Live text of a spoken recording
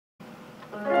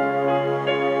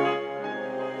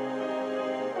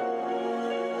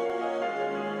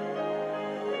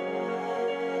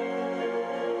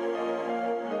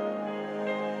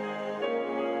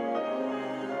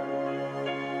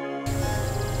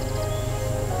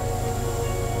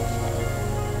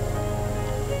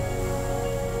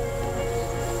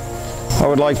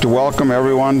would like to welcome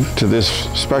everyone to this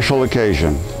special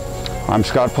occasion. I'm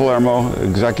Scott Palermo,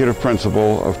 Executive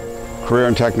Principal of Career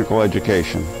and Technical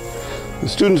Education. The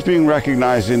students being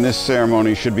recognized in this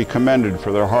ceremony should be commended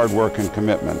for their hard work and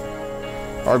commitment.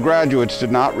 Our graduates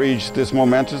did not reach this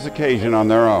momentous occasion on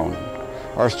their own.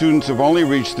 Our students have only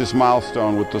reached this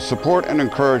milestone with the support and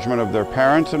encouragement of their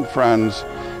parents and friends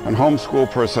and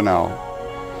homeschool personnel.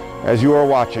 As you are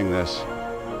watching this,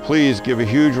 please give a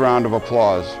huge round of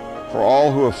applause for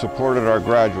all who have supported our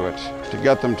graduates to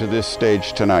get them to this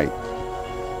stage tonight.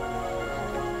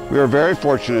 We are very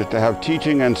fortunate to have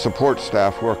teaching and support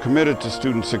staff who are committed to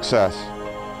student success.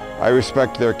 I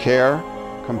respect their care,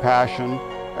 compassion,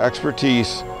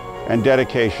 expertise, and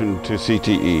dedication to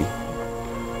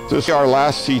CTE. This is our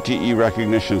last CTE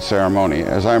recognition ceremony,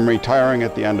 as I am retiring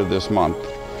at the end of this month.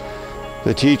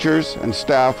 The teachers and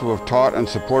staff who have taught and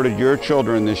supported your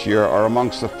children this year are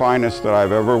amongst the finest that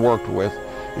I've ever worked with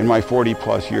in my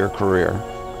 40-plus year career.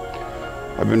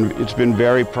 It's been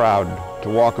very proud to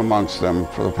walk amongst them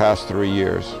for the past 3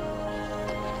 years.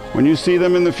 When you see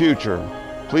them in the future,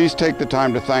 please take the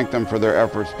time to thank them for their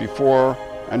efforts before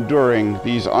and during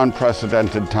these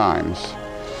unprecedented times.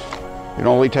 It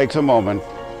only takes a moment,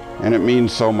 and it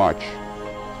means so much.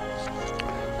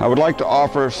 I would like to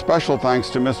offer special thanks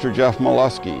to Mr. Jeff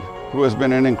Molesky, who has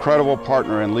been an incredible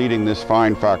partner in leading this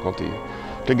fine faculty.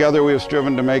 Together we have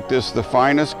striven to make this the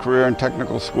finest career and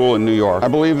technical school in New York. I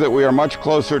believe that we are much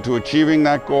closer to achieving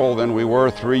that goal than we were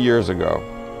 3 years ago.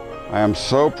 I am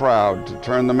so proud to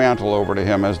turn the mantle over to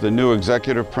him as the new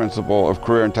Executive Principal of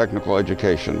Career and Technical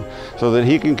Education so that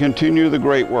he can continue the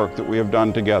great work that we have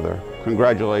done together.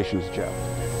 Congratulations, Jeff.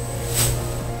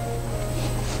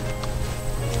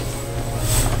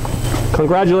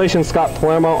 Congratulations, Scott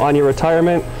Palermo, on your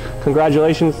retirement.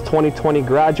 Congratulations, 2020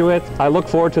 graduates. I look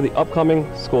forward to the upcoming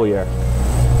school year.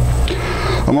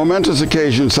 A momentous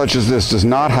occasion such as this does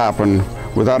not happen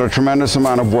without a tremendous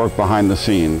amount of work behind the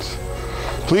scenes.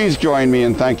 Please join me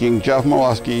in thanking Jeff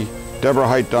Molesky, Deborah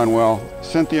Height-Dunwell,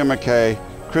 Cynthia McKay,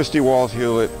 Christy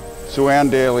Walls-Hewlett, Sue-Ann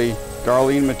Daly,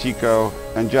 Darlene Matico,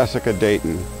 and Jessica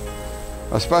Dayton.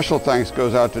 A special thanks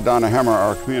goes out to Donna Hemmer,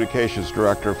 our Communications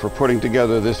Director, for putting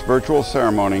together this virtual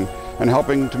ceremony and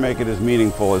helping to make it as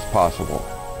meaningful as possible.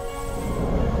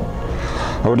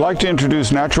 I would like to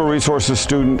introduce Natural Resources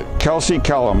student Kelsey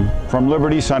Kellum from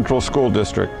Liberty Central School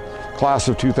District, class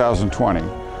of 2020,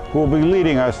 who will be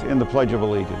leading us in the Pledge of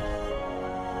Allegiance.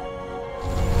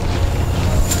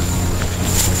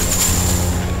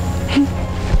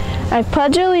 I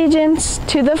pledge allegiance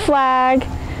to the flag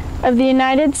of the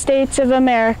United States of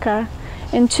America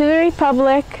and to the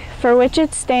republic for which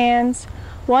it stands,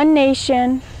 one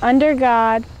nation, under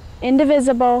God,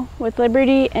 indivisible, with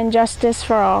liberty and justice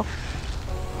for all.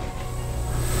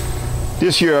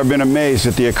 This year I've been amazed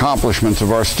at the accomplishments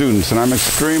of our students, and I'm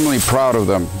extremely proud of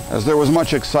them, as there was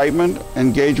much excitement,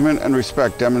 engagement, and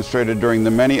respect demonstrated during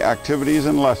the many activities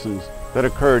and lessons that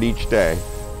occurred each day.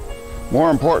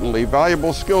 More importantly,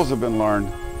 valuable skills have been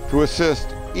learned to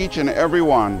assist each and every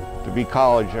one to be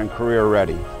college and career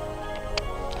ready.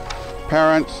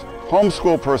 Parents,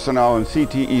 homeschool personnel, and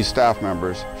CTE staff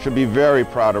members should be very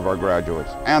proud of our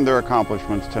graduates and their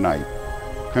accomplishments tonight.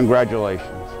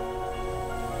 Congratulations.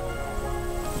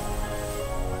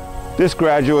 This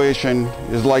graduation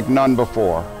is like none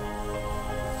before.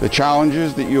 The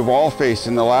challenges that you've all faced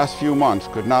in the last few months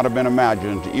could not have been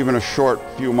imagined even a short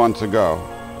few months ago.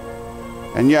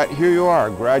 And yet here you are,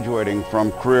 graduating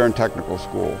from Career and Technical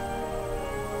School.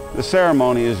 The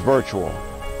ceremony is virtual,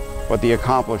 but the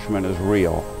accomplishment is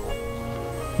real.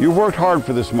 You've worked hard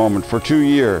for this moment for 2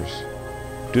 years.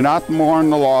 Do not mourn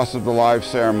the loss of the live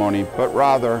ceremony, but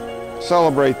rather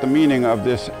celebrate the meaning of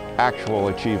this actual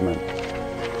achievement.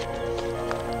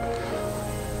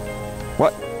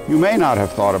 What you may not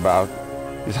have thought about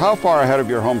is how far ahead of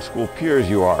your homeschool peers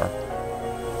you are.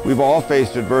 We've all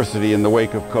faced adversity in the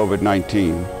wake of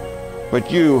COVID-19, but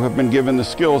you have been given the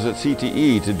skills at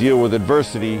CTE to deal with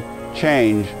adversity,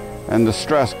 change, and the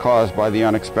stress caused by the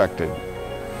unexpected.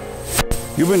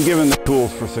 You've been given the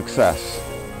tools for success.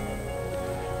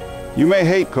 You may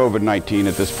hate COVID-19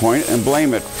 at this point and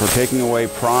blame it for taking away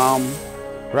prom,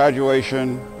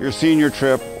 graduation, your senior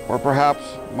trip, or perhaps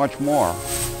much more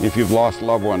if you've lost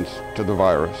loved ones to the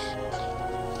virus.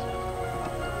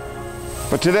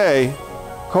 But today,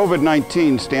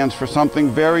 COVID-19 stands for something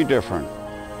very different.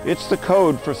 It's the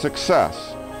code for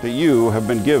success that you have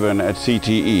been given at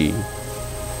CTE.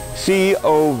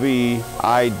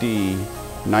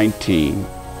 COVID-19.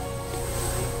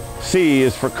 C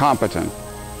is for competent,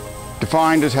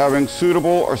 defined as having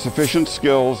suitable or sufficient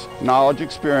skills, knowledge,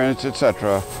 experience,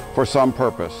 etc. for some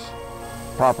purpose.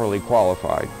 properly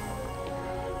qualified.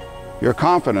 Your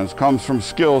confidence comes from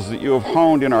skills that you have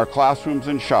honed in our classrooms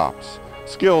and shops,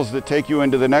 skills that take you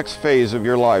into the next phase of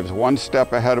your lives, one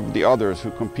step ahead of the others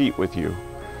who compete with you.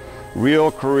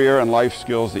 Real career and life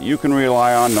skills that you can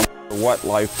rely on no matter what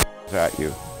life throws at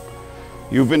you.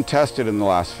 You've been tested in the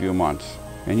last few months,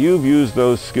 and you've used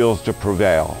those skills to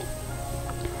prevail.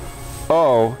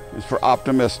 O is for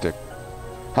optimistic,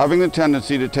 having the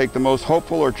tendency to take the most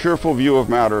hopeful or cheerful view of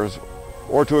matters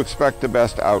or to expect the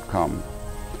best outcome.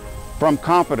 From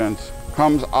competence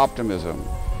comes optimism.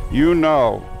 You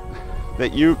know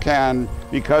that you can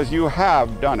because you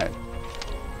have done it.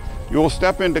 You will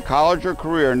step into college or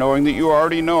career knowing that you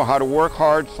already know how to work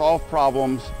hard, solve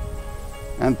problems,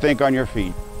 and think on your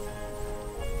feet.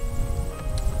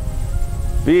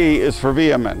 V is for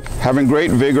vehement, having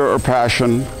great vigor or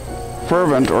passion,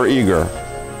 fervent or eager.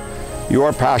 You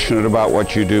are passionate about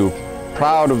what you do,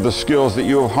 proud of the skills that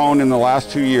you have honed in the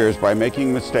last 2 years by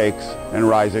making mistakes and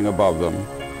rising above them.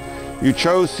 You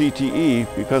chose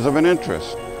CTE because of an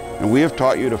interest, and we have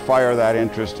taught you to fire that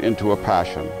interest into a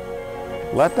passion.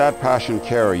 Let that passion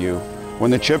carry you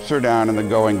when the chips are down and the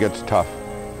going gets tough.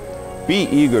 Be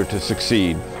eager to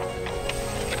succeed.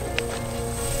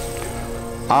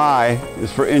 I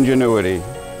is for ingenuity,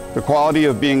 the quality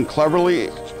of being cleverly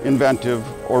inventive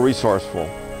or resourceful.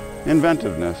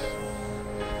 Inventiveness.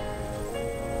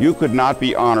 You could not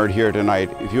be honored here tonight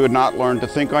if you had not learned to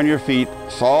think on your feet,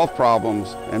 solve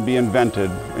problems, and be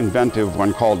inventive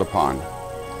when called upon.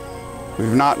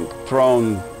 We've not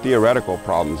thrown theoretical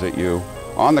problems at you.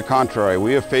 On the contrary,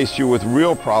 we have faced you with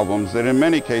real problems that in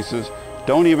many cases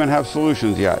don't even have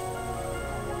solutions yet.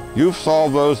 You've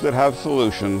solved those that have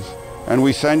solutions, and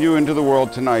we send you into the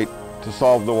world tonight to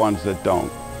solve the ones that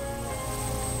don't.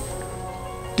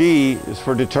 D is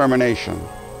for determination,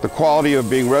 the quality of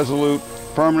being resolute,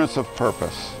 firmness of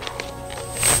purpose.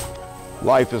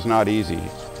 Life is not easy.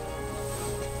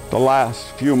 The last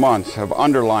few months have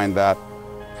underlined that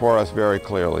for us very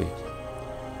clearly.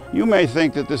 You may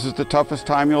think that this is the toughest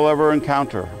time you'll ever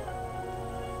encounter.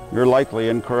 You're likely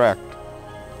incorrect.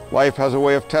 Life has a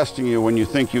way of testing you when you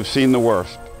think you've seen the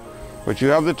worst, but you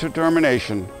have the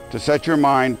determination to set your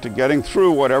mind to getting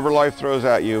through whatever life throws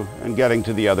at you and getting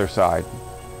to the other side.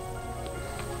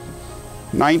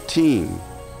 19.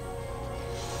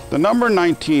 The number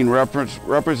 19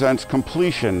 represents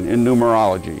completion in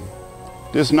numerology.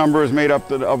 This number is made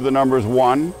up of the numbers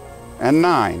 1 and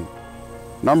 9.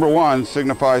 Number 1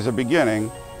 signifies a beginning,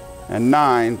 and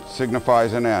 9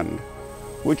 signifies an end,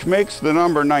 which makes the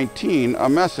number 19 a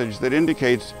message that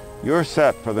indicates you're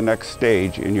set for the next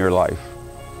stage in your life.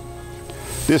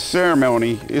 This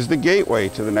ceremony is the gateway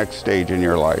to the next stage in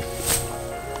your life.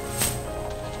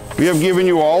 We have given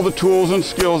you all the tools and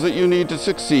skills that you need to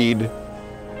succeed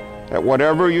at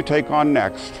whatever you take on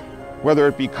next, whether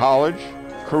it be college,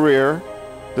 career,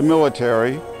 the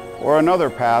military, or another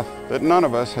path that none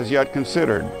of us has yet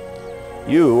considered.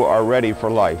 You are ready for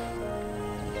life.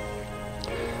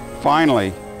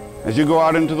 Finally, as you go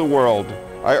out into the world,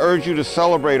 I urge you to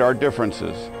celebrate our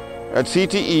differences. At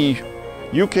CTE,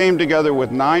 you came together with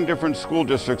 9 different school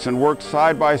districts and worked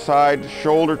side by side,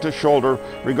 shoulder to shoulder,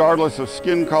 regardless of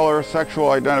skin color,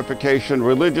 sexual identification,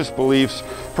 religious beliefs,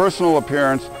 personal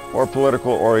appearance, or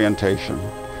political orientation,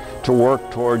 to work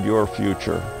toward your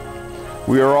future.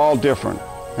 We are all different,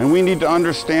 and we need to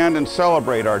understand and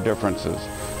celebrate our differences,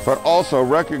 but also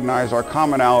recognize our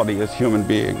commonality as human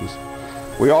beings.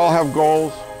 We all have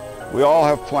goals, we all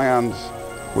have plans,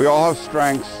 we all have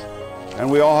strengths,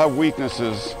 and we all have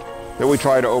weaknesses that we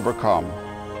try to overcome.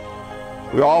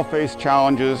 We all face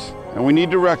challenges, and we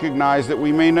need to recognize that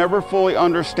we may never fully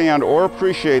understand or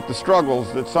appreciate the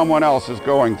struggles that someone else is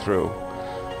going through.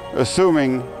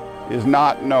 Assuming is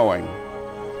not knowing.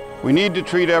 We need to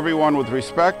treat everyone with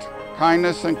respect,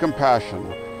 kindness, and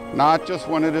compassion, not just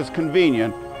when it is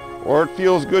convenient or it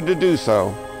feels good to do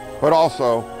so, but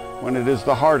also when it is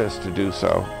the hardest to do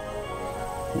so.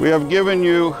 We have given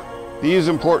you these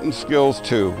important skills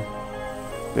too.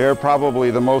 They are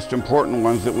probably the most important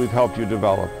ones that we've helped you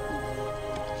develop.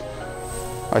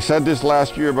 I said this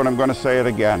last year, but I'm going to say it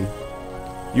again.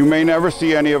 You may never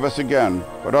see any of us again,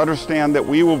 but understand that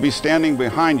we will be standing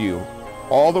behind you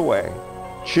all the way,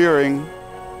 cheering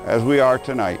as we are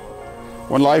tonight.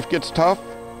 When life gets tough,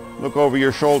 look over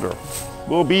your shoulder.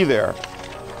 We'll be there,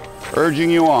 urging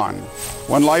you on.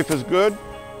 When life is good,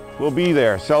 we'll be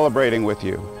there celebrating with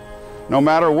you. No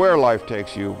matter where life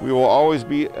takes you, we will always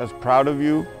be as proud of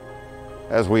you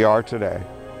as we are today.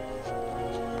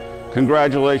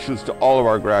 Congratulations to all of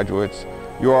our graduates.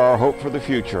 You are our hope for the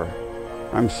future.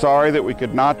 I'm sorry that we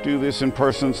could not do this in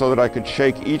person so that I could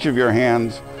shake each of your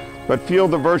hands, but feel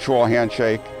the virtual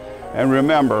handshake and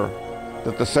remember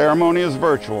that the ceremony is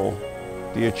virtual,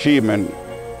 the achievement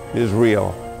is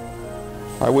real.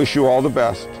 I wish you all the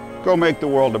best. Go make the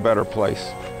world a better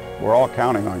place. We're all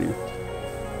counting on you.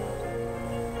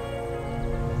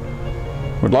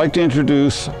 We'd like to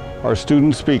introduce our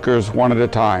student speakers one at a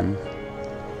time.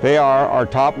 They are our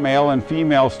top male and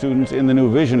female students in the New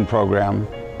Vision program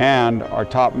and our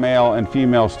top male and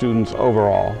female students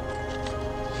overall.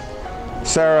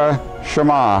 Sarah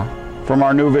Shama from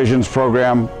our New Visions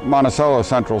program, Monticello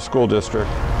Central School District.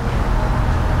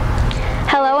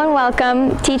 Hello and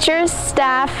welcome, teachers,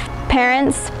 staff,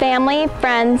 parents, family,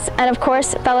 friends, and of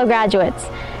course, fellow graduates.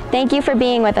 Thank you for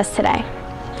being with us today.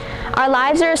 Our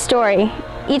lives are a story.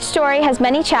 Each story has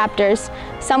many chapters,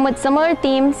 some with similar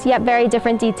themes, yet very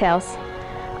different details.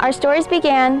 Our stories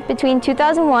began between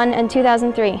 2001 and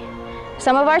 2003.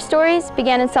 Some of our stories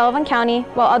began in Sullivan County,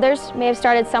 while others may have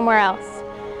started somewhere else.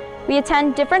 We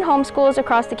attend different homeschools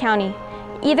across the county.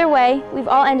 Either way, we've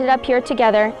all ended up here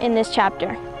together in this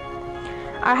chapter.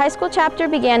 Our high school chapter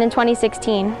began in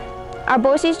 2016. Our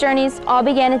BOCES journeys all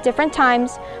began at different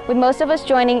times, with most of us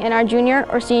joining in our junior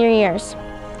or senior years.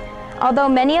 Although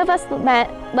many of us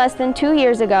met less than 2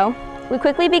 years ago, we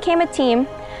quickly became a team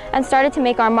and started to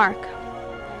make our mark.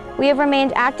 We have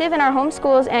remained active in our home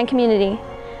schools and community.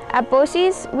 At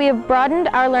BOCES, we have broadened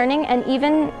our learning and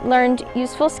even learned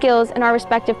useful skills in our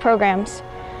respective programs.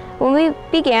 When we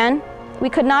began, we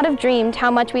could not have dreamed how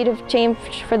much we'd have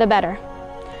changed for the better.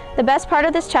 The best part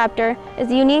of this chapter is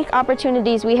the unique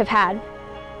opportunities we have had.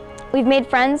 We've made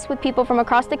friends with people from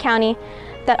across the county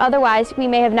that otherwise we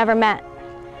may have never met.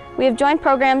 We have joined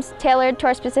programs tailored to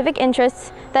our specific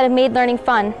interests that have made learning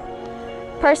fun.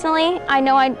 Personally, I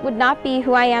know I would not be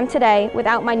who I am today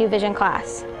without my New Vision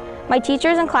class. My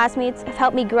teachers and classmates have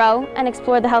helped me grow and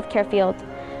explore the healthcare field.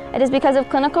 It is because of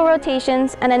clinical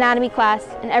rotations and anatomy class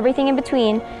and everything in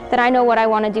between that I know what I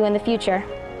want to do in the future.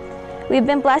 We've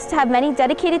been blessed to have many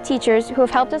dedicated teachers who have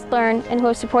helped us learn and who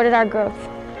have supported our growth.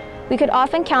 We could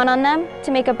often count on them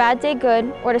to make a bad day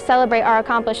good or to celebrate our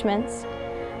accomplishments.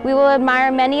 We will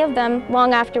admire many of them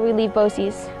long after we leave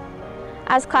BOCES.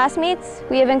 As classmates,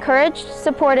 we have encouraged,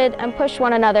 supported, and pushed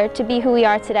one another to be who we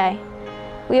are today.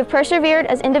 We have persevered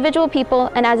as individual people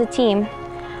and as a team.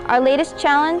 Our latest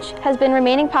challenge has been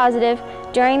remaining positive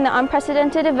during the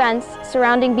unprecedented events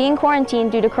surrounding being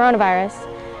quarantined due to coronavirus.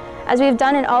 As we have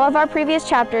done in all of our previous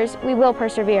chapters, we will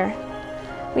persevere.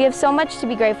 We have so much to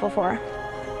be grateful for.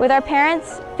 With our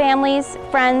parents, families,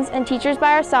 friends, and teachers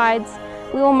by our sides,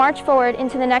 we will march forward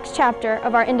into the next chapter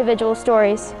of our individual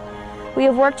stories. We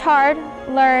have worked hard,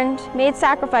 learned, made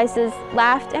sacrifices,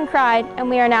 laughed and cried, and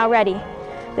we are now ready.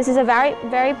 This is a very,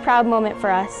 very proud moment for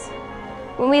us.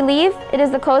 When we leave, it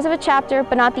is the close of a chapter,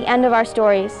 but not the end of our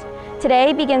stories.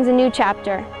 Today begins a new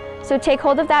chapter. So take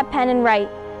hold of that pen and write.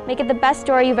 Make it the best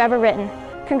story you've ever written.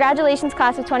 Congratulations,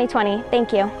 class of 2020.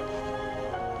 Thank you.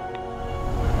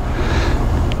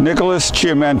 Nicholas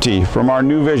Chiamenti from our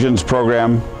New Visions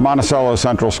program, Monticello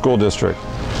Central School District.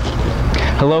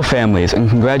 Hello families, and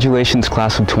congratulations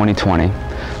class of 2020.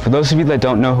 For those of you that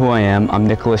don't know who I am, I'm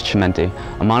Nicholas Chiamenti,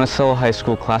 a Monticello High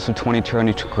School class of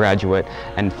 2020 graduate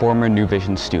and former New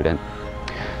Vision student.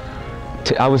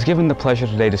 I was given the pleasure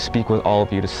today to speak with all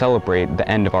of you to celebrate the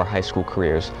end of our high school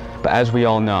careers, but as we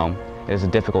all know, it is a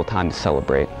difficult time to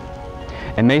celebrate.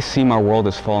 It may seem our world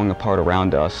is falling apart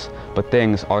around us, but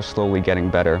things are slowly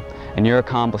getting better, and your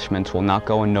accomplishments will not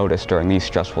go unnoticed during these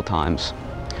stressful times.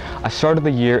 I started the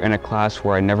year in a class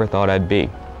where I never thought I'd be,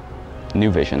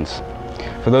 New Visions.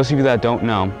 For those of you that don't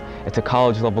know, it's a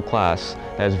college-level class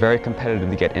that is very competitive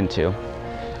to get into,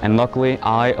 and luckily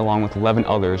I, along with 11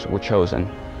 others, were chosen.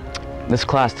 This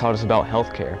class taught us about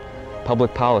healthcare,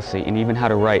 public policy, and even how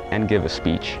to write and give a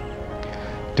speech.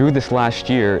 Through this last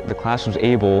year, the class was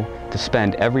able to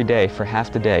spend every day for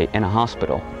half the day in a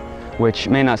hospital, which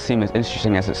may not seem as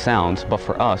interesting as it sounds, but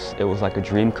for us, it was like a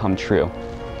dream come true.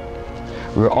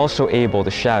 We were also able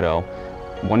to shadow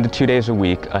 1 to 2 days a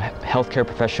week a healthcare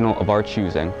professional of our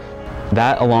choosing.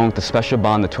 That, along with the special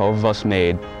bond the 12 of us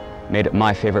made it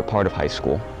my favorite part of high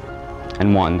school,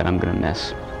 and one that I'm gonna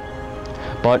miss.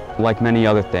 But like many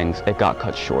other things, it got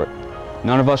cut short.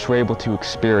 None of us were able to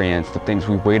experience the things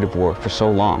we waited for so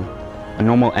long. A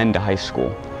normal end to high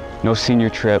school. No senior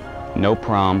trip, no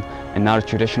prom, and not a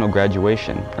traditional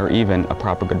graduation, or even a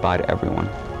proper goodbye to everyone.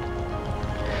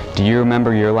 Do you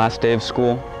remember your last day of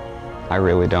school? I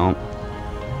really don't.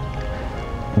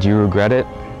 Do you regret it?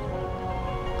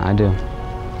 I do.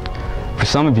 For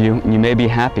some of you, you may be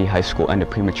happy high school ended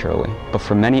prematurely, but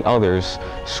for many others,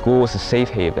 school was a safe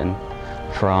haven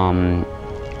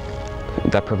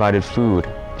that provided food,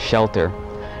 shelter,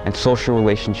 and social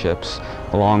relationships,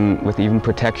 along with even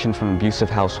protection from abusive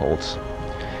households.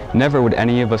 Never would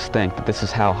any of us think that this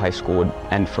is how high school would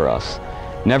end for us.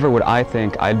 Never would I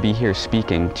think I'd be here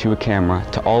speaking to a camera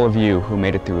to all of you who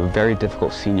made it through a very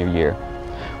difficult senior year,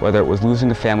 whether it was losing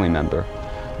a family member,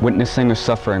 witnessing or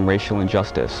suffering racial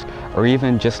injustice, or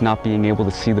even just not being able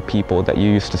to see the people that you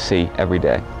used to see every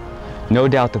day. No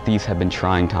doubt that these have been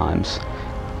trying times,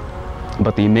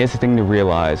 but the amazing thing to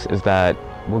realize is that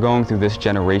we're going through this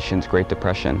generation's Great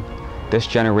Depression, this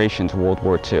generation's World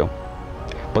War II.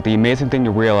 But the amazing thing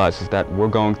to realize is that we're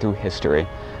going through history,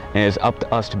 and it is up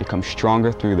to us to become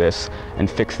stronger through this and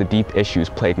fix the deep issues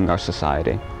plaguing our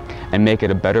society, and make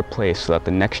it a better place so that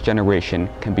the next generation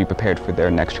can be prepared for their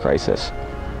next crisis.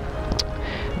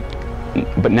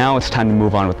 But now it's time to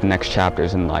move on with the next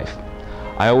chapters in life.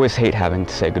 I always hate having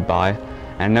to say goodbye,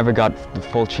 and I never got the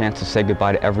full chance to say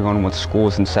goodbye to everyone when school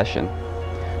was in session.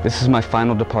 This is my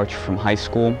final departure from high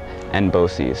school and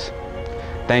BOCES.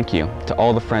 Thank you to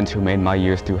all the friends who made my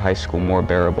years through high school more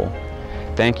bearable.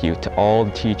 Thank you to all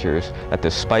the teachers that,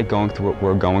 despite going through what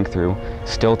we're going through,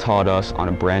 still taught us on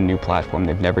a brand new platform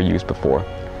they've never used before.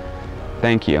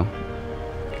 Thank you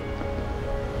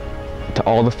to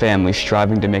all the families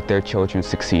striving to make their children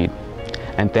succeed.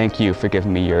 And thank you for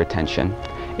giving me your attention.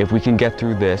 If we can get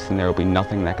through this, then there will be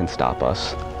nothing that can stop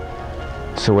us.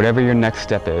 So whatever your next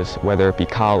step is, whether it be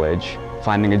college,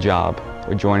 finding a job,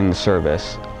 or joining the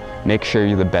service, make sure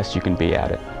you're the best you can be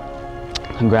at it.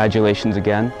 Congratulations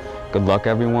again. Good luck,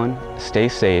 everyone. Stay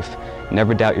safe,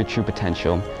 never doubt your true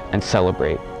potential, and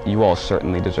celebrate. You all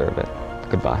certainly deserve it.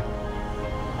 Goodbye.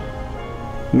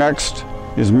 Next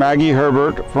is Maggie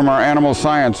Herbert from our Animal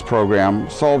Science program,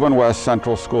 Sullivan West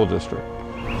Central School District.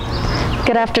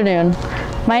 Good afternoon.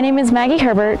 My name is Maggie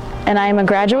Herbert, and I am a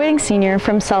graduating senior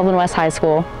from Sullivan West High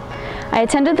School. I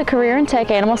attended the Career in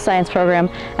Tech Animal Science program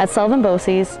at Sullivan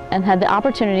BOCES and had the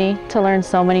opportunity to learn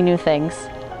so many new things.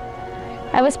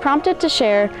 I was prompted to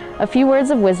share a few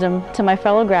words of wisdom to my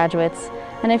fellow graduates,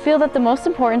 and I feel that the most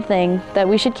important thing that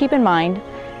we should keep in mind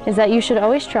is that you should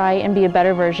always try and be a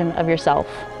better version of yourself.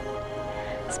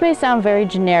 This may sound very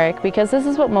generic because this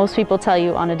is what most people tell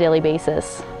you on a daily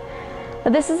basis,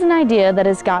 but this is an idea that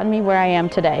has gotten me where I am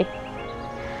today.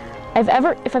 If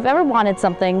I've ever wanted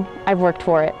something, I've worked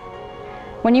for it.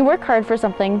 When you work hard for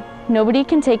something, nobody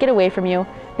can take it away from you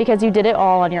because you did it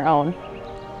all on your own.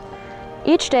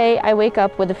 Each day, I wake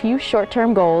up with a few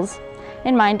short-term goals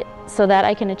in mind so that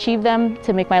I can achieve them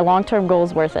to make my long-term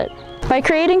goals worth it. By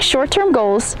creating short-term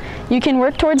goals, you can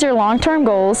work towards your long-term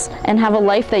goals and have a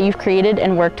life that you've created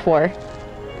and worked for.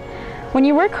 When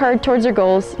you work hard towards your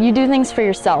goals, you do things for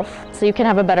yourself so you can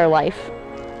have a better life.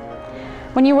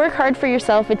 When you work hard for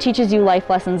yourself, it teaches you life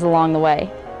lessons along the way.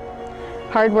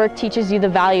 Hard work teaches you the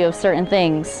value of certain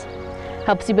things,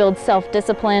 helps you build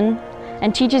self-discipline,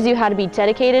 and teaches you how to be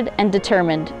dedicated and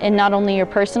determined in not only your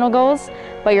personal goals,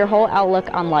 but your whole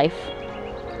outlook on life.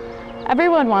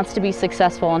 Everyone wants to be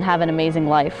successful and have an amazing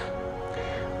life,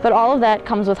 but all of that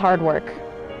comes with hard work.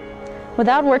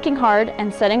 Without working hard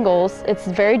and setting goals, it's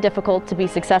very difficult to be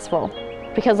successful,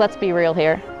 because let's be real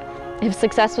here. If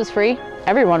success was free,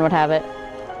 everyone would have it.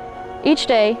 Each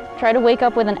day, try to wake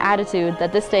up with an attitude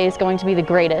that this day is going to be the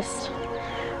greatest.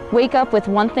 Wake up with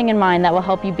one thing in mind that will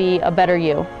help you be a better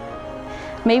you.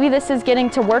 Maybe this is getting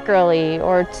to work early,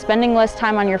 or spending less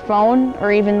time on your phone,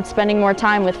 or even spending more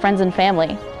time with friends and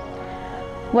family.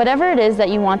 Whatever it is that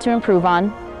you want to improve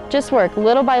on, just work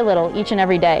little by little each and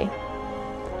every day.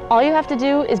 All you have to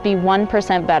do is be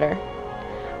 1% better.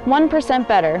 1%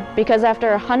 better, because after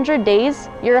 100 days,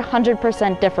 you're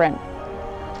 100% different.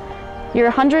 You're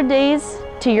 100 days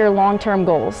to your long-term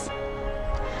goals.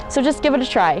 So just give it a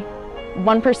try.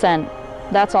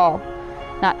 1%, that's all.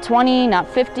 Not 20, not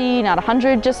 50, not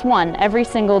 100, just 1 every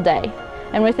single day.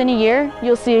 And within a year,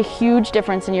 you'll see a huge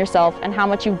difference in yourself and how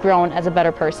much you've grown as a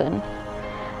better person.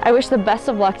 I wish the best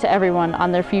of luck to everyone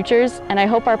on their futures, and I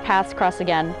hope our paths cross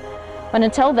again. But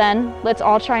until then, let's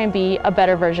all try and be a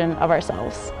better version of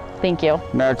ourselves. Thank you.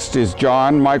 Next is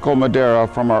John Michael Madera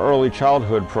from our Early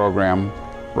Childhood program,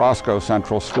 Roscoe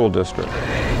Central School District.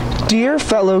 Dear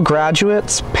fellow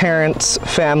graduates, parents,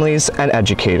 families, and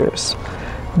educators,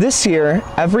 this year,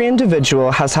 every individual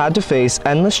has had to face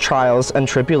endless trials and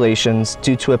tribulations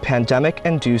due to a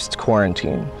pandemic-induced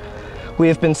quarantine. We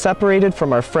have been separated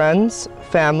from our friends,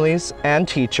 families, and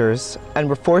teachers, and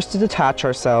we're forced to detach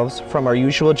ourselves from our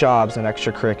usual jobs and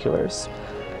extracurriculars.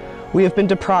 We have been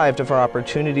deprived of our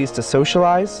opportunities to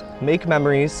socialize, make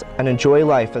memories, and enjoy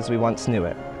life as we once knew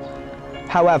it.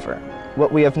 However,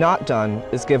 what we have not done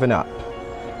is given up.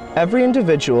 Every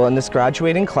individual in this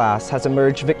graduating class has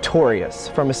emerged victorious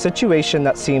from a situation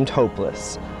that seemed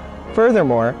hopeless.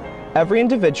 Furthermore, every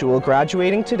individual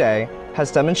graduating today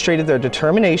has demonstrated their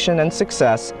determination and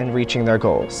success in reaching their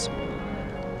goals.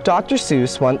 Dr.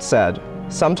 Seuss once said,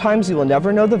 "Sometimes you will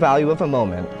never know the value of a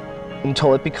moment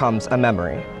until it becomes a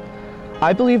memory."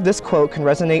 I believe this quote can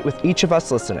resonate with each of us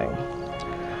listening.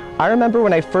 I remember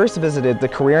when I first visited the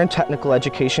Career and Technical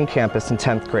Education campus in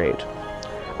 10th grade.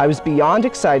 I was beyond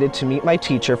excited to meet my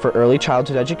teacher for early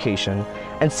childhood education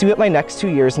and see what my next 2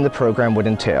 years in the program would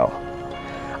entail.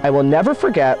 I will never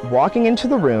forget walking into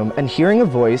the room and hearing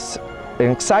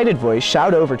an excited voice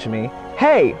shout over to me,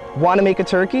 "Hey, want to make a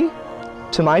turkey?"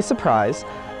 To my surprise,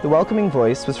 the welcoming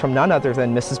voice was from none other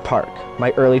than Mrs. Park,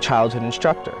 my early childhood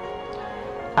instructor.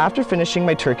 After finishing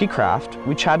my turkey craft,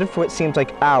 we chatted for what seemed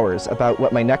like hours about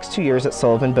what my next 2 years at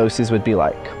Sullivan BOCES would be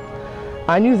like.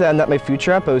 I knew then that my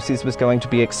future at BOCES was going to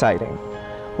be exciting.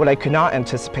 What I could not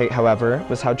anticipate, however,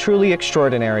 was how truly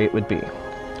extraordinary it would be.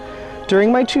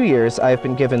 During my 2 years, I have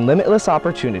been given limitless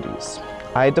opportunities.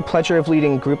 I had the pleasure of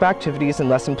leading group activities and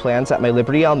lesson plans at my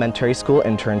Liberty Elementary School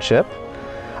internship.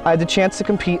 I had the chance to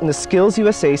compete in the Skills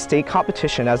USA state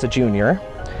competition as a junior,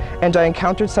 and I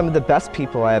encountered some of the best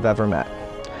people I have ever met.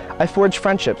 I forged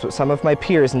friendships with some of my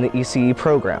peers in the ECE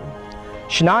program.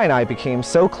 Shania and I became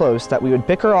so close that we would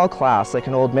bicker all class like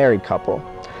an old married couple.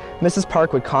 Mrs.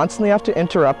 Park would constantly have to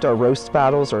interrupt our roast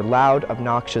battles or loud,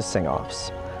 obnoxious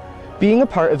sing-offs. Being a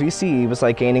part of ECE was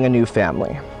like gaining a new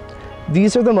family.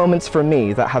 These are the moments for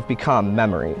me that have become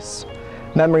memories.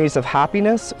 Memories of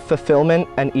happiness, fulfillment,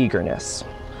 and eagerness.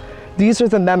 These are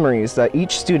the memories that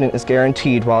each student is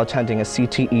guaranteed while attending a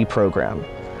CTE program.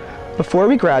 Before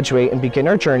we graduate and begin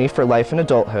our journey for life and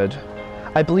adulthood,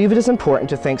 I believe it is important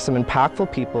to thank some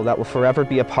impactful people that will forever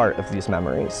be a part of these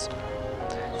memories.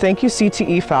 Thank you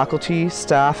CTE faculty,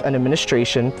 staff, and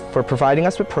administration for providing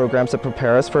us with programs that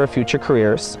prepare us for our future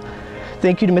careers.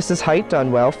 Thank you to Mrs. Height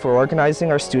Dunwell for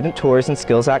organizing our student tours and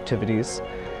skills activities.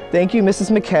 Thank you Mrs.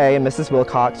 McKay and Mrs.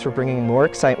 Wilcox for bringing more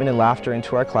excitement and laughter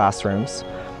into our classrooms.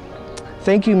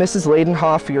 Thank you Mrs.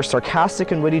 Leidenhoff for your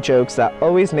sarcastic and witty jokes that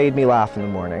always made me laugh in the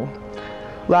morning.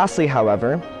 Lastly,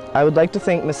 however, I would like to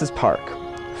thank Mrs. Park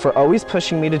for always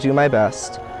pushing me to do my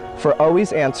best, for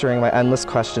always answering my endless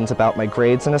questions about my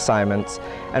grades and assignments,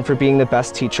 and for being the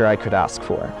best teacher I could ask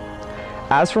for.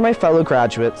 As for my fellow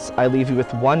graduates, I leave you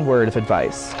with one word of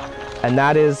advice, and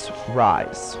that is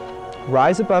rise.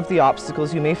 Rise above the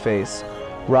obstacles you may face,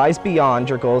 rise beyond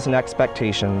your goals and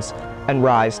expectations, and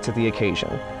rise to the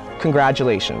occasion.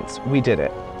 Congratulations, we did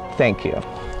it. Thank you.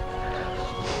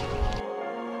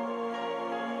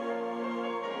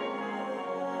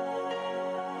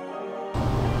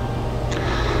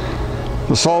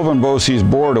 The Sullivan BOCES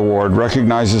Board Award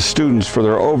recognizes students for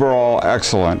their overall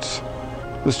excellence.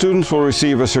 The students will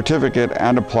receive a certificate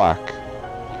and a plaque.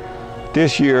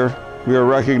 This year, we are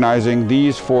recognizing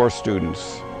these 4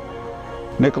 students.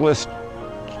 Nicholas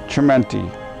Chimenti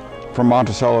from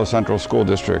Monticello Central School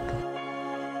District.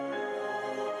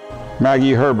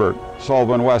 Maggie Herbert,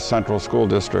 Sullivan West Central School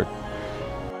District.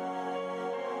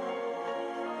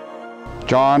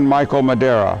 John Michael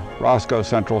Madera, Roscoe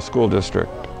Central School District.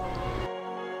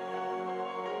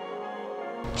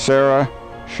 Sarah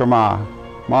Shama,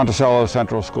 Monticello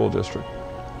Central School District.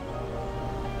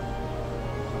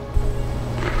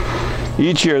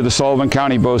 Each year, the Sullivan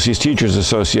County BOCES Teachers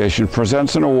Association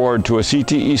presents an award to a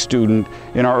CTE student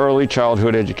in our early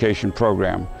childhood education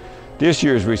program. This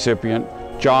year's recipient,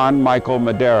 John Michael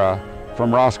Madera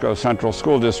from Roscoe Central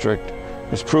School District,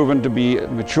 has proven to be a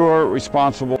mature,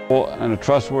 responsible, and a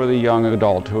trustworthy young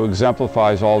adult who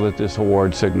exemplifies all that this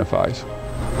award signifies.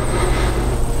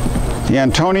 The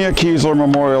Antonia Kiesler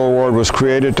Memorial Award was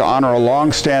created to honor a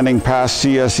long-standing past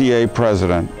CSEA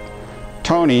president.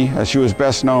 Tony, as she was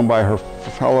best known by her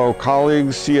fellow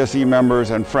colleagues, CSE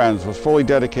members, and friends, was fully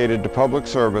dedicated to public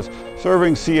service,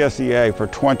 serving CSEA for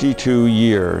 22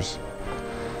 years.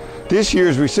 This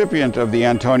year's recipient of the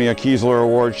Antonia Kiesler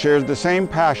Award shares the same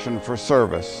passion for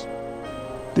service.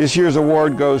 This year's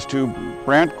award goes to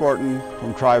Brant Gorton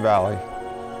from Tri-Valley.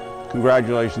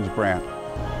 Congratulations, Brant.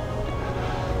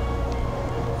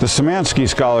 The Szymanski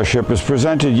Scholarship is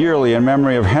presented yearly in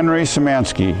memory of Henry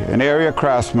Szymanski, an area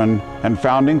craftsman and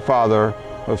founding father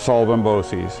of Sullivan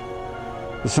BOCES.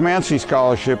 The Szymanski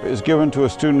Scholarship is given to a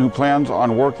student who plans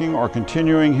on working or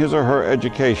continuing his or her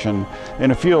education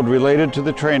in a field related to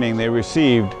the training they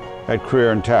received at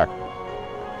Career and Tech.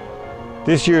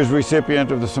 This year's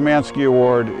recipient of the Szymanski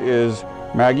Award is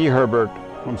Maggie Herbert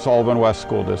from Sullivan West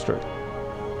School District.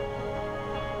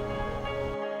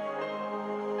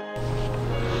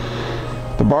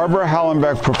 The The Barbara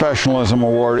Hallenbeck Professionalism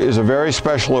Award is a very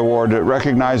special award that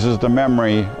recognizes the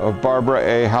memory of Barbara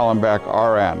A. Hallenbeck,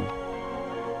 RN.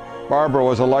 Barbara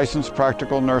was a licensed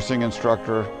practical nursing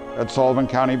instructor at Sullivan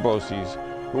County BOCES,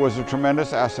 who was a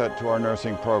tremendous asset to our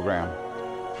nursing program.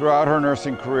 Throughout her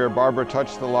nursing career, Barbara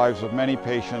touched the lives of many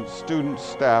patients, students,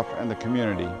 staff, and the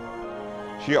community.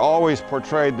 She always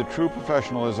portrayed the true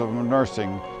professionalism of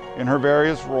nursing in her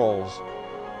various roles.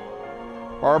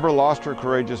 Barbara lost her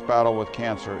courageous battle with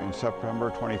cancer in September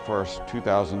 21st,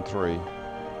 2003,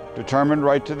 determined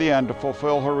right to the end to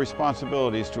fulfill her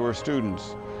responsibilities to her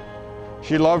students.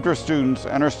 She loved her students,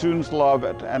 and her students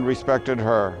loved and respected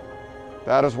her.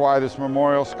 That is why this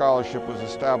memorial scholarship was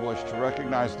established to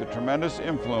recognize the tremendous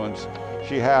influence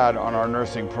she had on our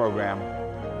nursing program.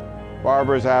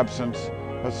 Barbara's absence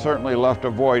has certainly left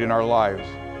a void in our lives,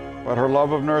 but her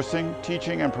love of nursing,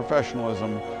 teaching, and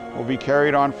professionalism will be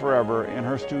carried on forever in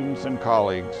her students and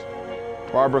colleagues.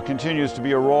 Barbara continues to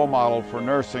be a role model for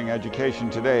nursing education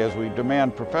today as we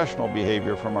demand professional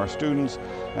behavior from our students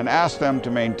and ask them to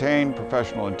maintain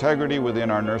professional integrity within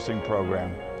our nursing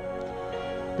program.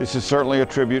 This is certainly a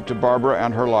tribute to Barbara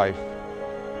and her life.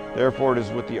 Therefore, it is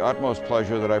with the utmost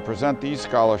pleasure that I present these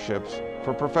scholarships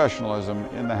for professionalism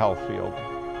in the health field.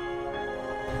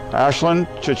 Ashlyn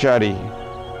Chichetti,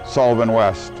 Sullivan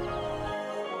West.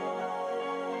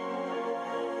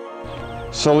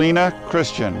 Selena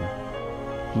Christian,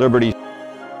 Liberty.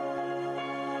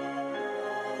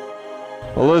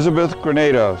 Elizabeth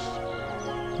Granados,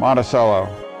 Monticello.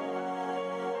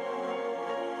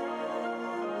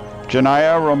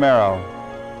 Janaya Romero,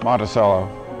 Monticello.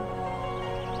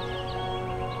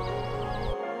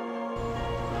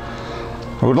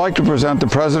 I would like to present the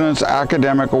President's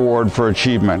Academic Award for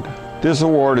Achievement. This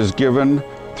award is given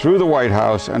through the White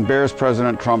House and bears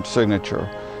President Trump's signature.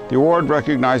 The award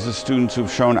recognizes students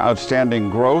who've shown outstanding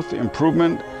growth,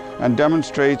 improvement, and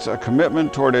demonstrates a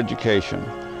commitment toward education.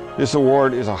 This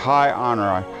award is a high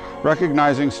honor,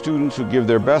 recognizing students who give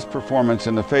their best performance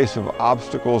in the face of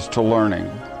obstacles to learning.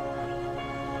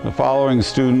 The following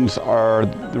students are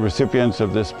the recipients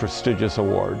of this prestigious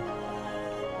award.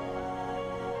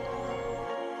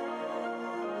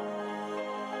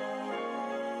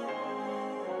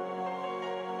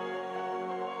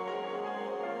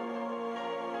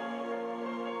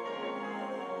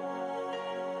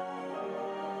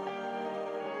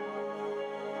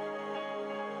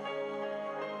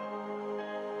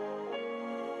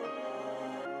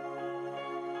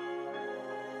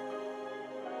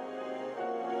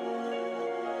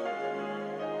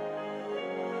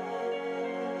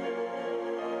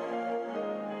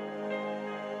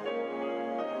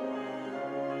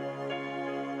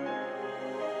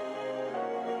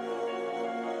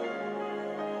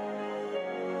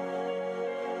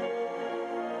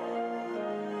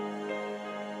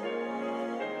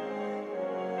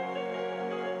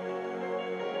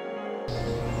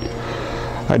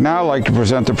 I'd now like to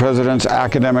present the President's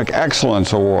Academic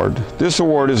Excellence Award. This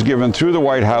award is given through the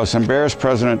White House and bears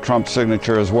President Trump's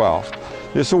signature as well.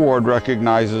 This award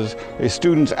recognizes a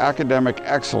student's academic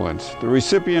excellence. The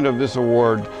recipient of this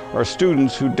award are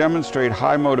students who demonstrate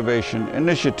high motivation,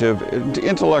 initiative,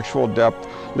 intellectual depth,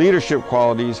 leadership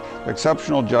qualities,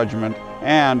 exceptional judgment,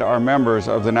 and are members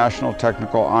of the National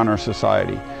Technical Honor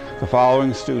Society. The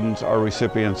following students are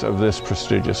recipients of this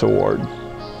prestigious award.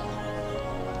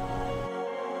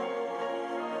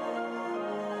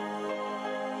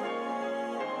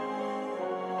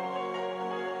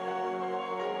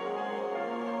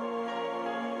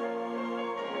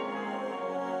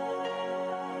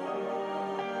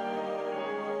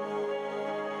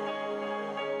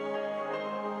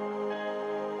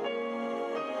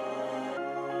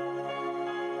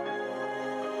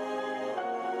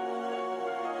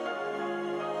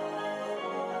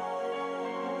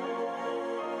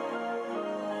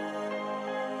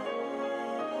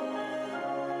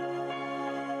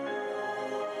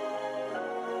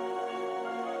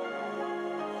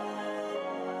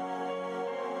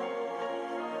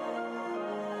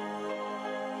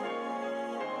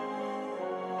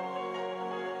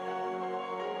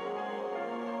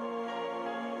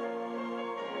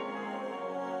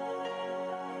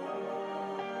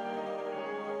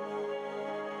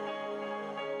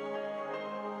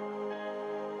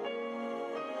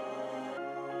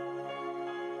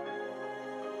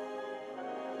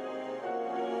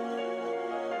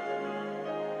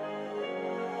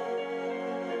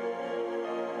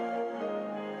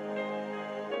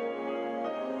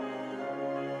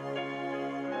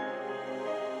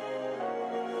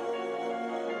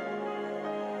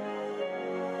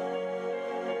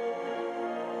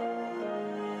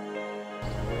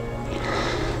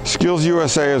 Skills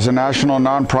USA is a national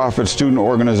nonprofit student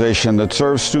organization that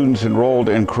serves students enrolled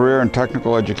in career and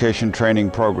technical education training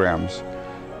programs.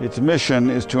 Its mission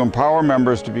is to empower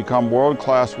members to become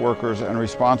world-class workers and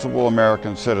responsible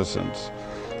American citizens.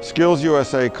 Skills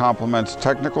USA complements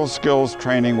technical skills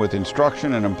training with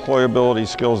instruction and employability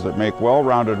skills that make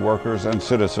well-rounded workers and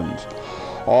citizens.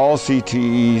 All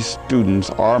CTE students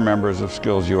are members of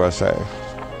Skills USA.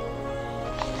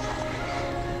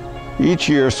 Each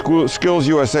year, Skills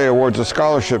USA awards a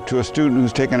scholarship to a student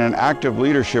who's taken an active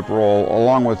leadership role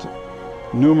along with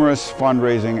numerous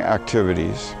fundraising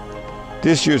activities.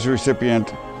 This year's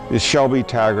recipient is Shelby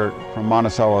Taggart from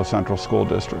Monticello Central School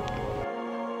District.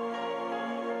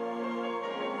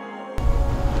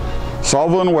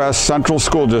 Sullivan West Central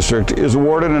School District is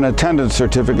awarded an attendance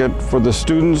certificate for the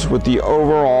students with the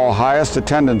overall highest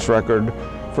attendance record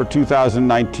for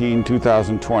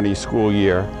 2019-2020 school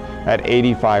year at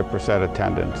 85%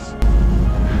 attendance.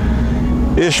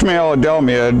 Ishmael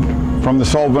Adelmiad from the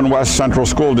Sullivan West Central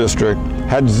School District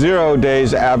had 0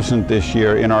 days absent this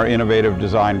year in our Innovative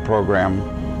Design program.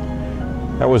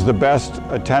 That was the best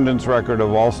attendance record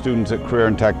of all students at Career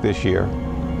and Tech this year.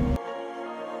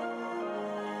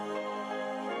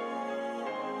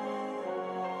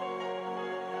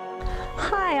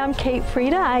 Hi, I'm Kate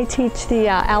Frieda. I teach the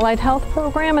Allied Health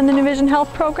program and the New Vision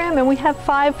Health program, and we have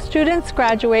 5 students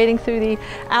graduating through the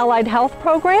Allied Health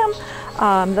program.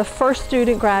 The first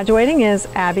student graduating is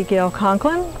Abigail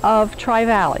Conklin of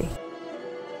Tri-Valley.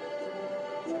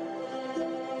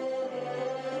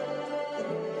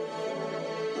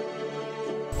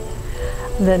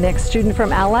 The next student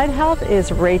from Allied Health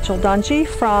is Rachel Dungy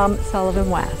from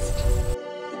Sullivan West.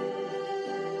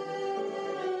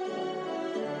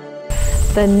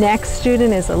 The next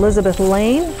student is Elizabeth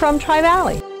Lane from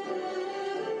Tri-Valley.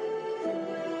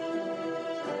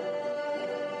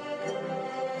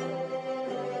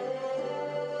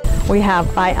 We have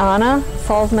Ayana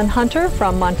Salzman Hunter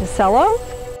from Monticello.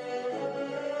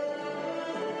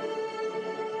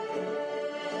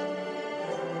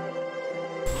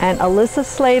 And Alyssa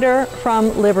Slater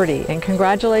from Liberty. And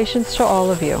congratulations to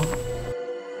all of you.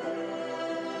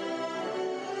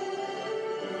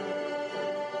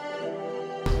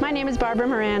 My name is Barbara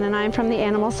Moran and I'm from the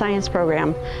Animal Science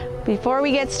program. Before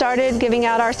we get started giving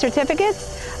out our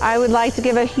certificates, I would like to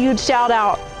give a huge shout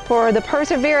out for the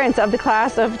perseverance of the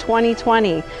class of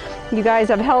 2020. You guys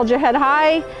have held your head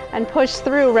high and pushed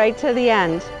through right to the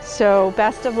end. So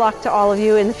best of luck to all of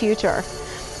you in the future.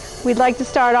 We'd like to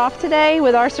start off today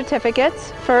with our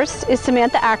certificates. First is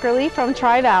Samantha Ackerley from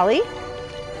Tri-Valley.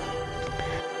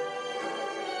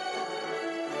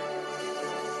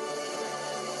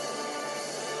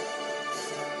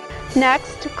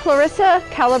 Next, Clarissa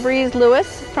Calabrese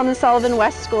Lewis from the Sullivan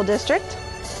West School District.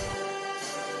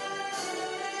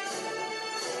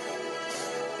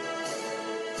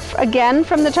 Again,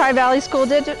 from the Tri-Valley School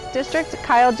District,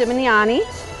 Kyle Gimignani.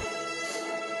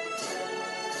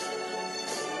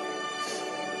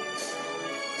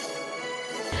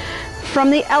 From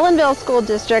the Ellenville School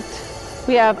District,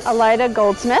 we have Elida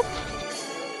Goldsmith.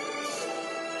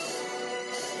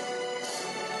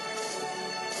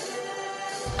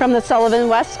 From the Sullivan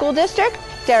West School District,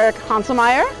 Derek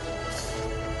Hanselmeyer.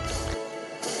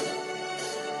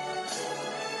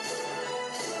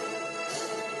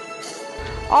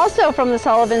 Also from the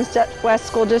Sullivan West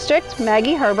School District,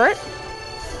 Maggie Herbert.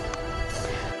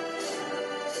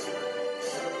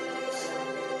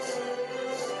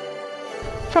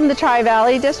 From the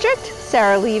Tri-Valley District,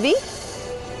 Sarah Levy.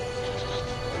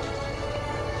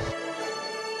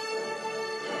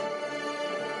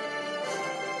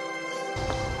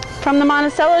 From the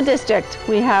Monticello District,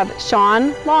 we have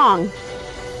Sean Long.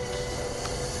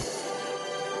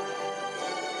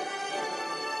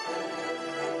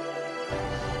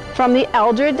 From the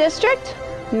Eldred District,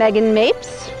 Megan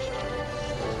Mapes.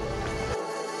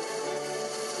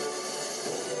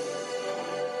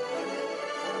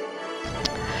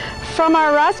 From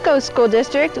our Roscoe School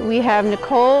District, we have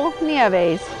Nicole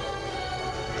Nieves.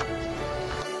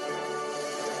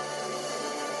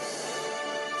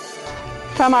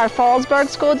 From our Fallsburg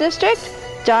School District,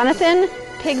 Jonathan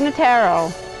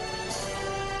Pignataro.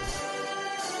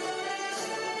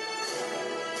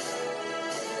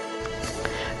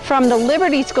 From the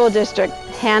Liberty School District,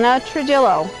 Hannah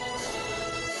Trujillo.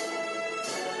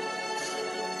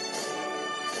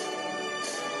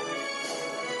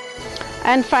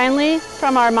 And finally,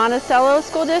 from our Monticello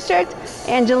School District,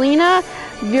 Angelina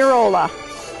Virola.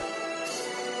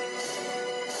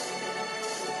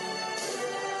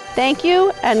 Thank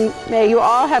you, and may you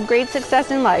all have great success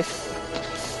in life.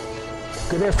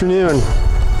 Good afternoon.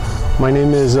 My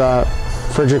name is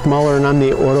Frederick Muller, and I'm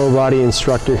the auto body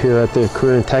instructor here at the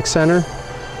Career and Tech Center.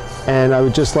 And I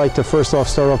would just like to first off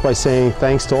start off by saying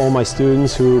thanks to all my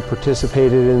students who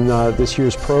participated in this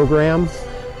year's program.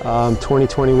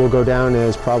 2020 will go down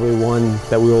as probably one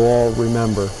that we will all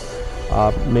remember.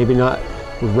 Maybe not,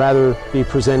 would rather be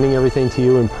presenting everything to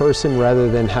you in person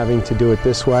rather than having to do it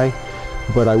this way,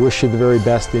 but I wish you the very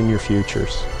best in your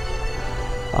futures.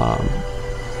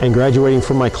 And graduating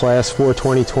from my class for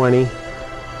 2020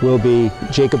 will be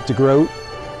Jacob DeGroat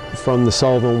from the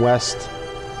Sullivan West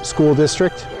School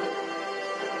District.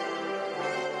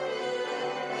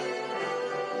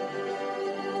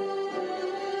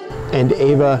 And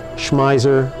Ava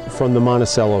Schmeiser from the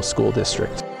Monticello School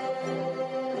District.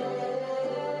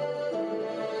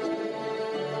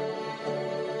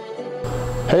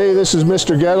 Hey, this is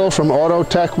Mr. Gettle from Auto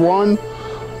Tech 1.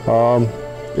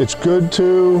 It's good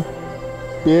to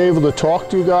be able to talk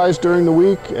to you guys during the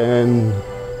week and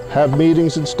have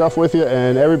meetings and stuff with you,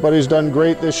 and everybody's done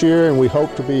great this year, and we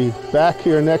hope to be back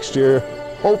here next year,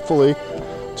 hopefully,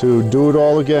 to do it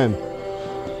all again.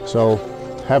 So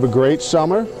have a great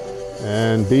summer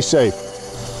and be safe.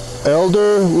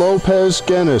 Elder Lopez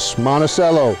Guinness,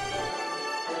 Monticello.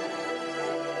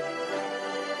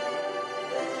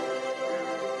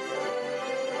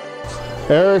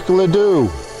 Eric Ledoux,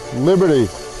 Liberty.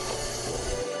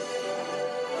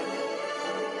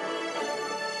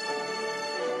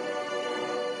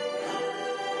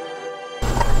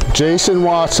 Jason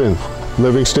Watson,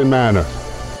 Livingston Manor.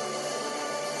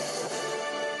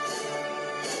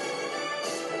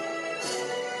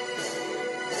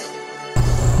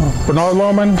 Bernard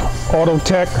Lohman, Auto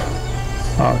Tech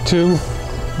 2.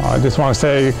 I just want to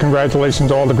say congratulations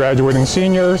to all the graduating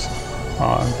seniors.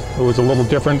 It was a little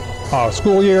different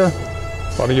school year,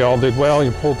 but you all did well.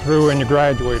 You pulled through and you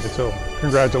graduated, so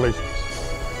congratulations.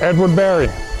 Edward Berry,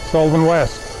 Sullivan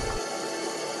West.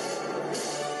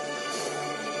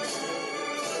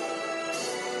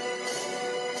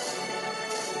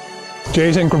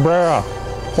 Jason Cabrera,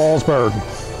 Fallsburg.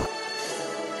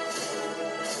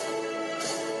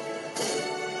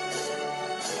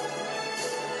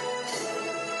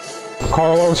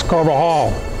 Carlos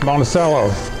Carvajal, Monticello.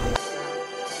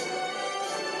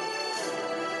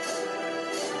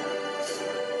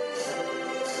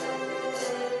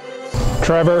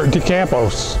 Trevor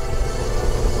DeCampos,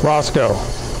 Roscoe.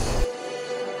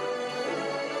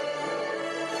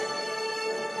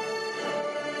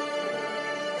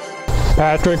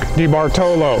 Patrick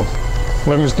DiBartolo,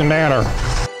 Livingston Manor.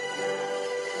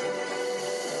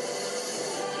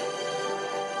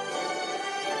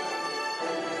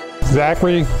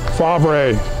 Zachary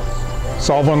Favre,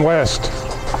 Sullivan West.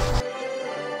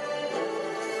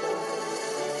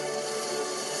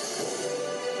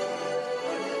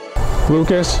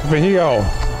 Lucas Vihio,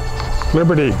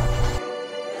 Liberty.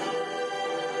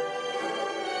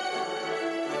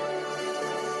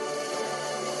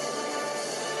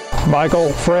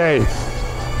 Michael Frey,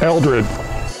 Eldred.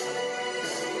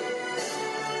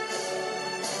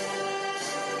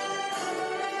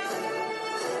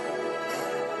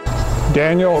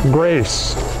 Daniel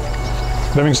Grace,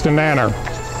 Livingston Manor.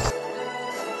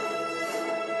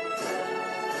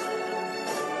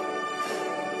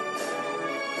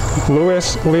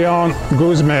 Luis Leon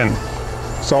Guzman,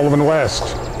 Sullivan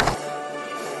West.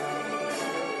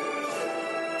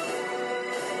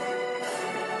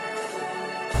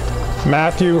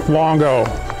 Matthew Longo,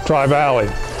 Tri-Valley.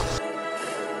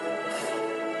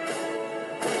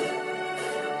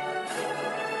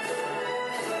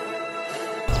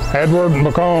 Edward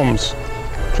McCombs,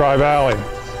 Tri-Valley.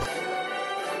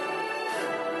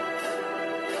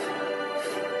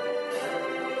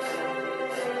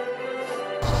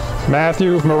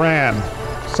 Matthew Moran,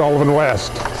 Sullivan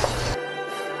West.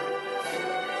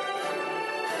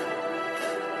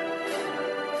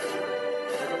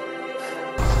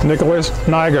 Nicholas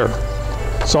Niger,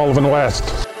 Sullivan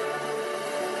West.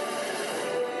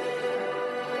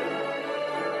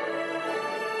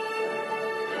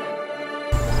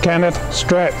 Kenneth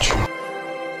Stretch,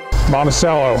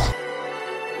 Monticello.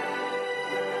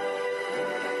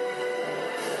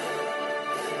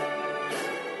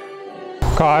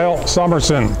 Kyle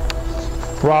Summerson,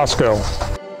 Roscoe.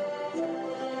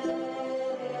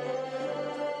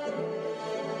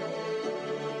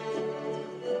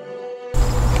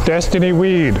 Destiny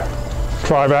Weed,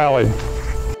 Tri-Valley.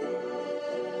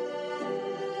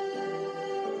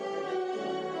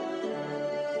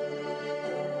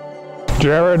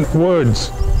 Jared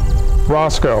Woods,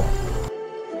 Roscoe.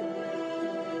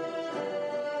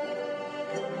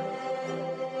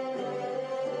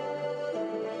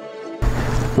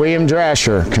 William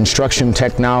Drasher, Construction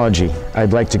Technology.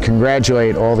 I'd like to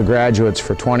congratulate all the graduates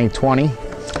for 2020.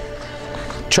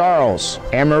 Charles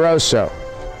Amoroso,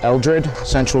 Eldred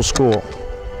Central School.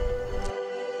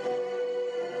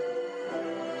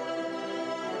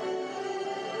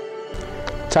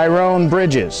 Tyrone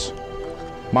Bridges,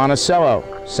 Monticello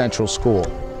Central School.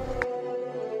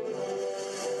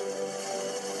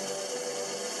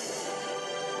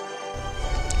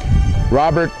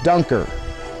 Robert Dunker,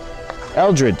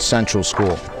 Eldred Central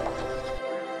School.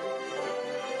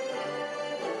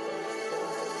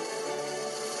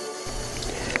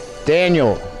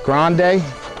 Daniel Grande,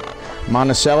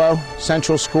 Monticello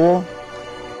Central School.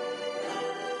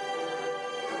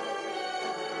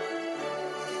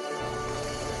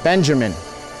 Benjamin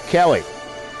Kelly,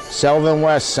 Sullivan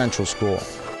West Central School.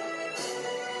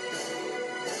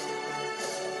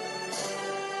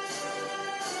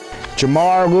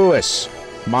 Jamar Lewis,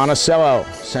 Monticello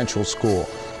Central School.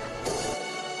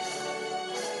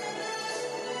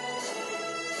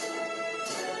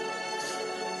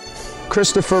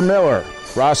 Christopher Miller,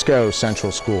 Roscoe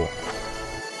Central School.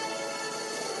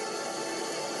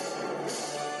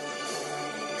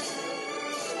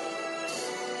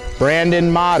 Brandon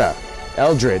Mata,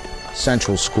 Eldred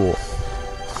Central School.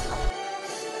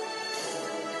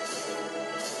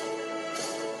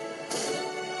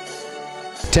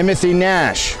 Timothy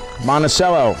Nash,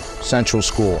 Monticello Central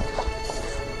School.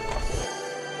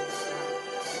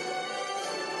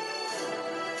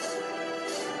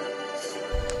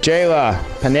 Jayla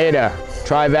Pineda,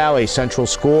 Tri-Valley Central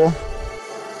School.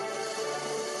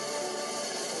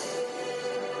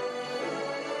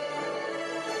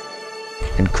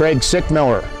 And Craig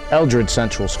Sickmiller, Eldred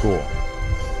Central School.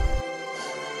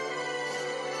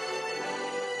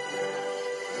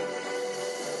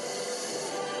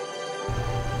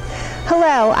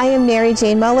 Hello, I am Mary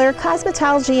Jane Muller,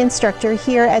 cosmetology instructor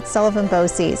here at Sullivan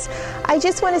BOCES. I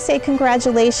just want to say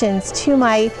congratulations to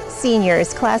my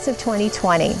seniors, class of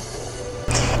 2020.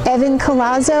 Evan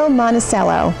Colazzo,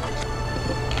 Monticello.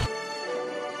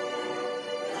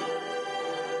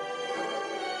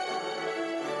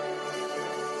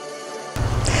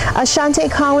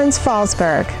 Ashante Collins,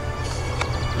 Fallsburg.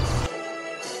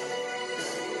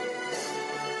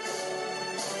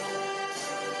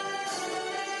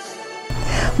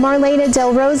 Marlena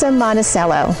Del Rosa,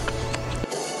 Monticello.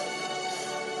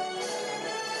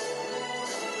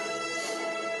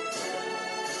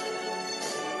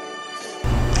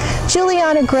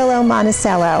 Juliana Grillo,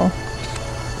 Monticello.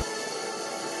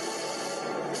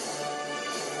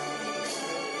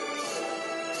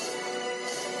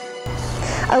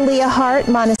 Aaliyah Hart,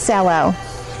 Monticello.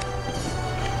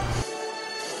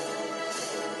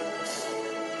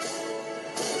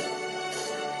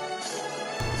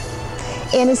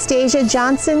 Anastasia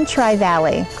Johnson,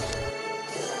 Tri-Valley.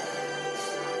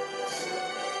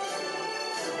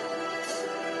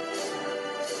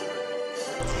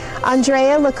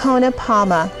 Andrea Lacona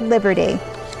Palma, Liberty.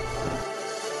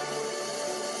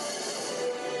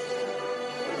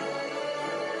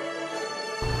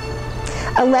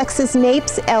 Alexis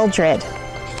Mapes, Eldred.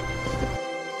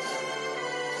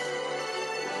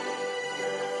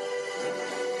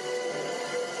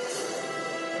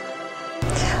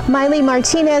 Miley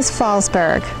Martinez,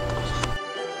 Fallsburg.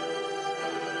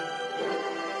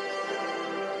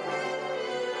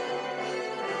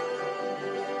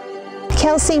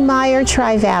 Kelsey Meyer,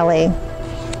 Tri-Valley.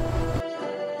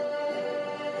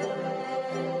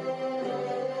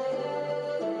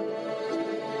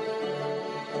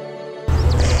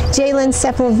 Jalen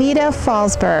Sepulveda,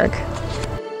 Fallsburg.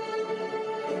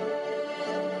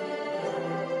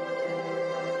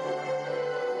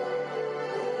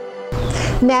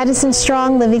 Madison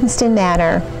Strong, Livingston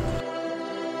Manor.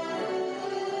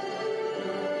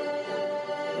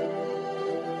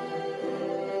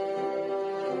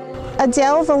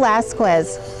 Adele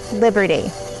Velasquez, Liberty.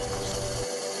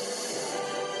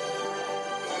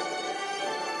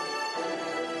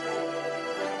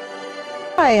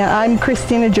 Hi, I'm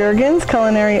Christina Jurgens,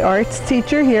 culinary arts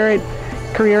teacher here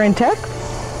at Career and Tech.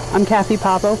 I'm Kathy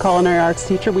Papo, culinary arts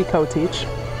teacher. We co-teach.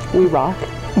 We rock.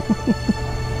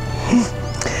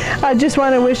 I just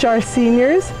want to wish our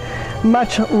seniors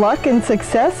much luck and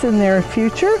success in their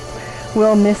future.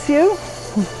 We'll miss you.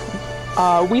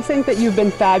 We think that you've been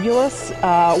fabulous.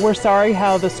 We're sorry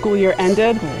how the school year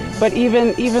ended, but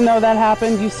even though that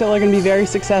happened, you still are going to be very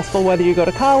successful whether you go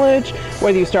to college,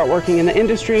 whether you start working in the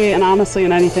industry, and honestly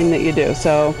in anything that you do.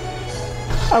 So,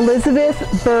 Elizabeth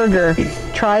Berger,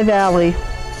 Tri-Valley.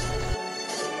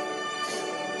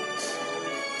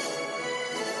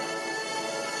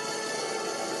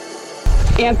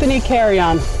 Anthony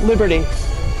Carrion, Liberty.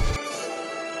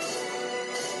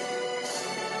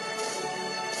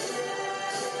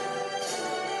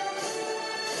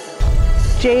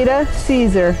 Jada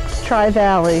Caesar,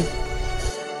 Tri-Valley.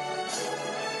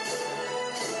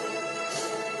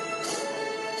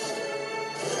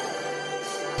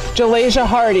 Jalasia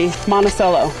Hardy,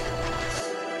 Monticello.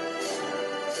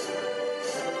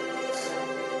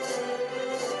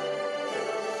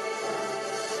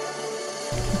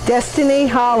 Destiny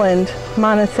Holland,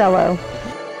 Monticello.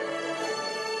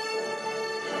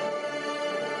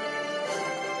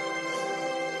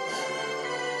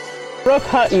 Brooke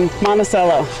Hutton,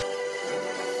 Monticello.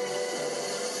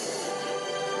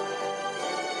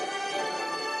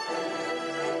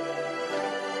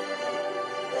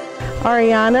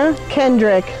 Ariana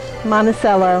Kendrick,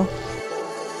 Monticello.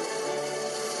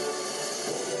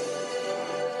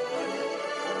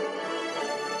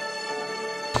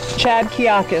 Chad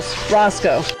Kiakis,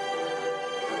 Roscoe.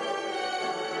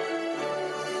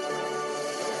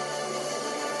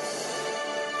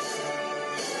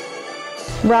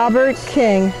 Robert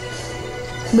King,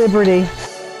 Liberty.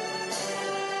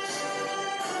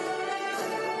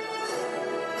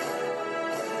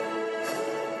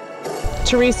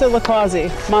 Teresa Lacazzi,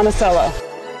 Monticello.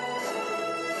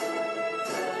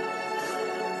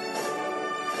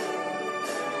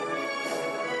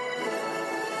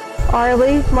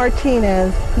 Arlie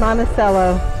Martinez,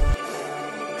 Monticello.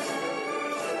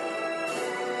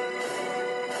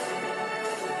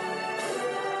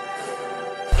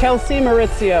 Kelsey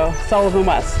Maurizio, Sullivan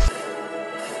West.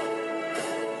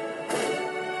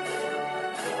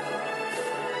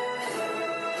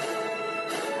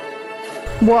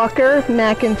 Walker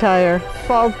McIntyre,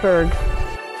 Fallsburg.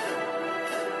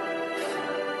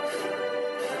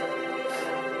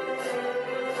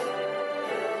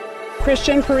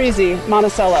 Christian Parisi,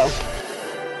 Monticello.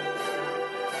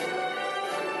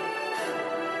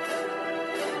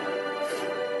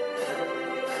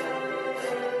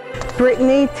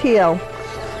 Brittany Teal,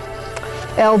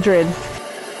 Eldred.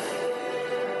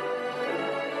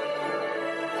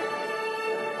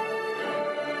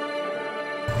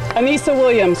 Anissa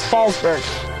Williams, Fallsburg.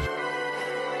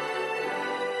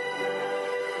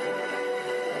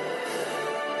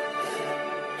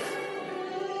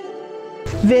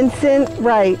 Vincent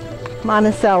Wright,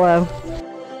 Monticello.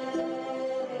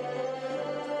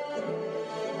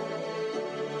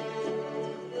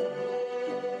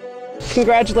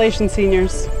 Congratulations,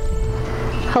 seniors.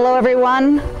 Hello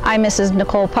everyone, I'm Mrs.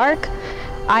 Nicole Park.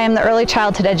 I am the early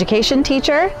childhood education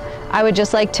teacher. I would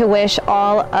just like to wish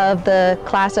all of the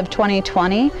class of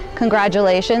 2020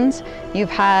 congratulations. You've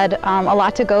had a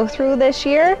lot to go through this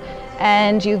year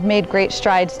and you've made great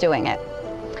strides doing it.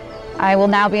 I will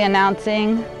now be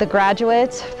announcing the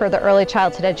graduates for the early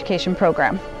childhood education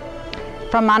program.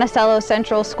 From Monticello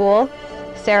Central School,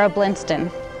 Sarah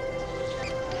Blinston.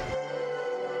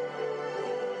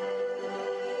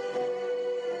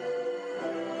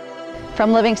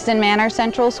 From Livingston Manor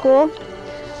Central School,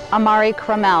 Amari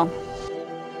Cramel.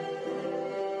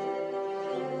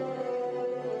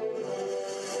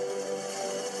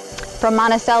 From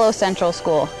Monticello Central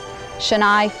School,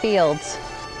 Shania Fields.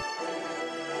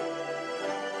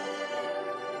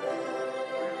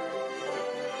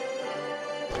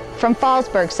 From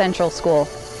Fallsburg Central School,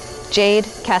 Jade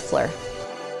Kessler.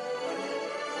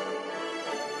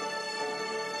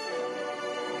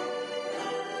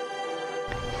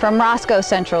 From Roscoe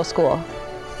Central School,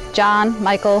 John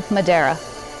Michael Madera.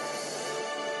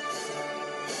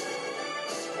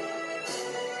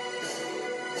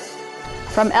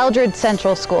 From Eldred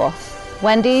Central School,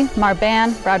 Wendy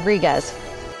Marban Rodriguez.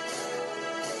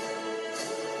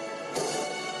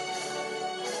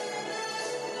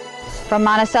 From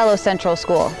Monticello Central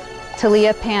School,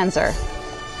 Talia Panzer.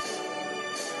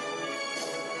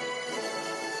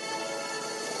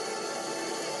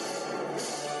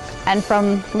 And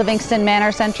from Livingston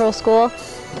Manor Central School,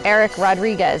 Eric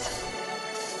Rodriguez.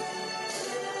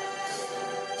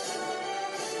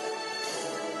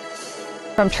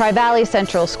 From Tri-Valley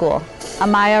Central School,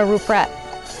 Amaya Rupret.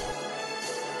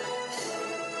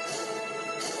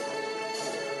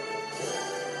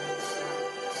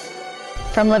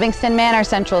 From Livingston Manor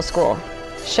Central School,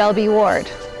 Shelby Ward.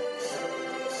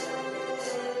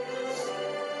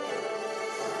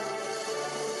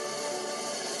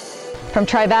 From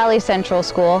Tri-Valley Central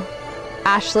School,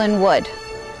 Ashlyn Wood.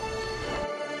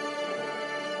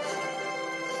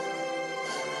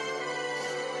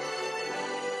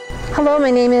 Hello,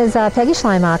 my name is Peggy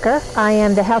Schleimacher. I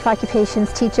am the Health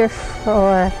Occupations teacher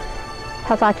for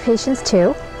Health Occupations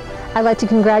 2. I'd like to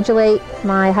congratulate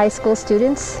my high school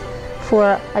students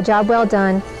for a job well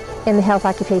done in the health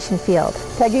occupation field.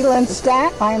 Peggy Lynn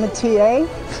Stack. I am a TA.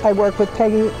 I work with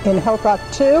Peggy in Health Oc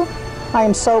 2. I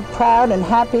am so proud and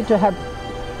happy to have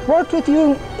worked with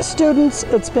you students.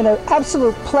 It's been an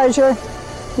absolute pleasure.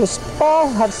 You all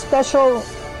have special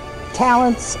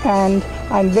talents, and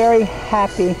I'm very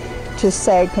happy to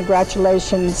say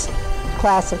congratulations,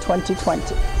 class of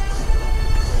 2020.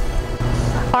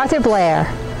 Arthur Blair,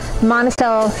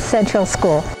 Monticello Central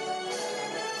School.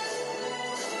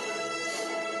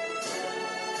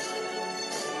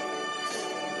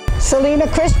 Selena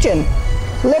Christian,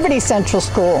 Liberty Central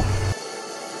School.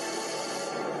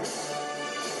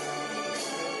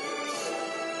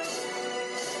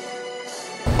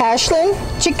 Ashlyn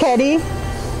Cicchetti,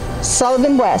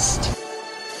 Sullivan West.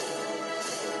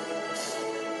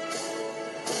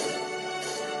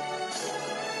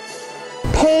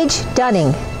 Paige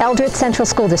Dunning, Eldred Central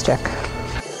School District.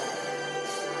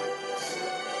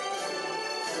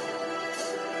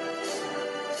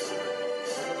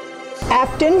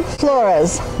 Afton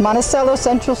Flores, Monticello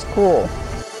Central School.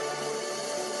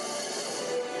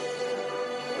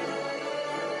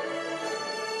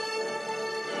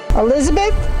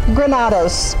 Elizabeth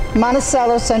Granados,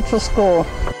 Monticello Central School.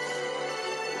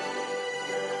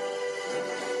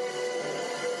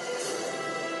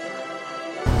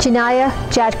 Janaya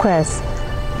Jadquez,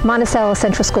 Monticello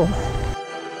Central School.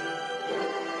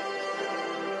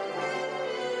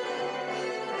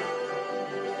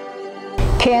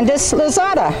 Candace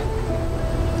Lozada,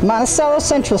 Monticello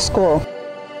Central School.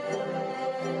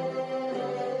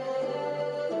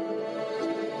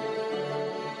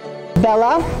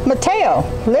 Bella Mateo,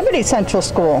 Liberty Central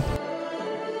School.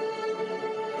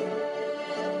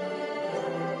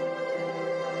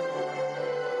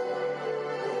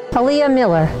 Aaliyah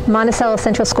Miller, Monticello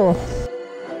Central School.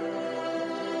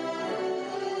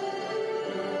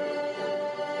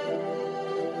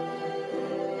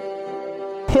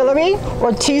 Hillary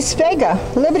Ortiz Vega,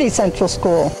 Liberty Central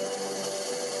School.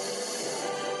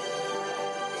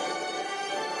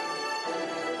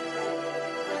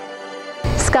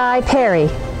 Sky Perry,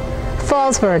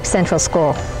 Fallsburg Central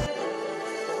School.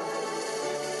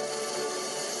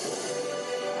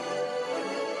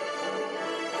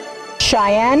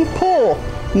 Cheyenne Poole,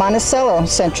 Monticello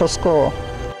Central School.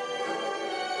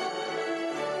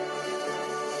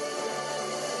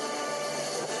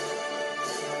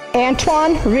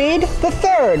 Antoine Reed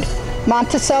III,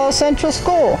 Monticello Central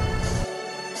School.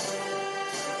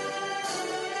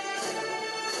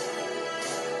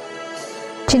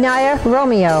 Janaya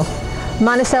Romeo,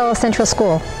 Monticello Central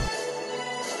School.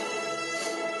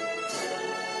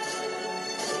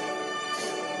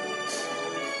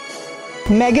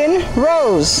 Megan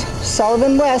Rose,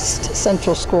 Sullivan West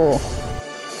Central School.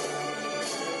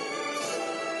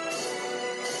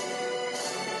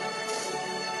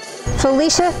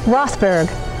 Felicia Rothberg,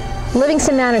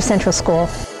 Livingston Manor Central School.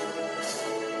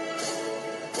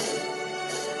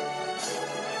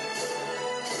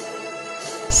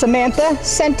 Samantha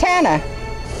Santana,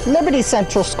 Liberty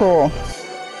Central School.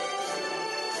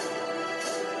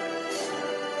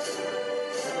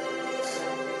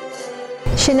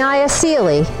 Shania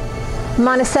Seeley,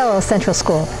 Monticello Central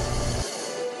School.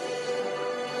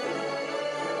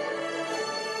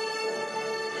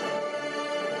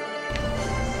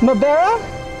 Mabera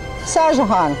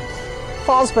Sajahan,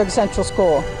 Fallsburg Central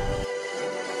School.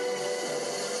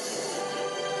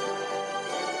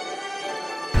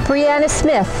 Brianna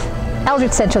Smith,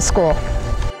 Eldred Central School.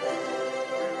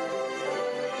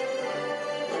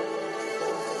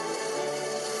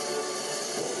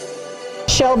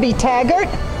 Shelby Taggart,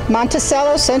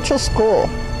 Monticello Central School.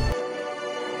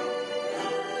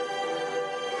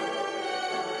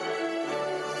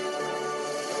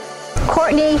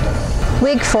 Courtney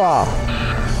Wigfall,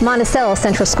 Monticello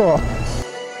Central School.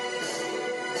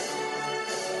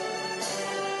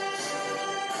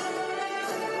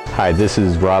 Hi, this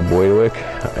is Rob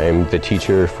Wojtowicz. I'm the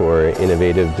teacher for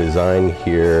Innovative Design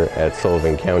here at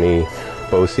Sullivan County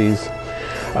BOCES.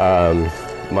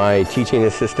 My teaching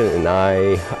assistant and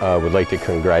I would like to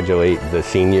congratulate the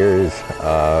seniors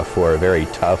for a very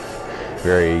tough,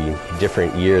 very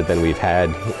different year than we've had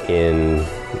in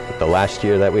the last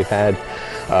year that we've had.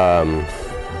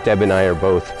 Deb and I are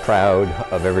both proud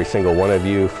of every single one of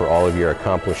you for all of your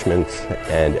accomplishments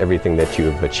and everything that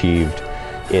you have achieved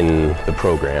in the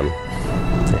program.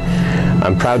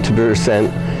 I'm proud to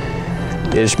present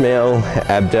Ismail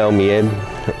Abdel Mied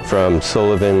from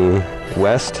Sullivan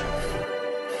West.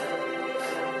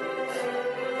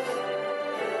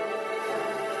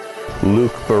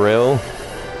 Luke Burrill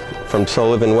from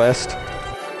Sullivan West.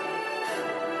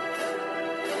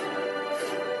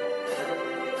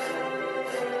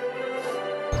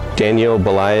 Daniel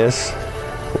Belias,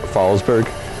 Fallsburg.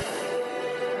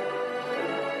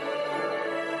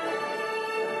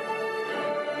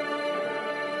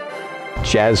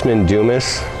 Jasmine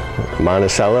Dumas,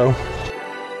 Monticello.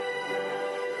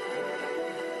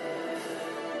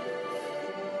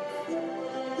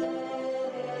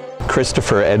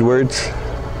 Christopher Edwards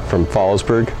from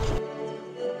Fallsburg.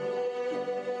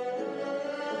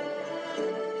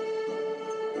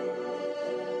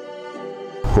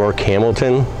 Rourke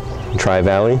Hamilton,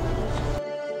 Tri-Valley.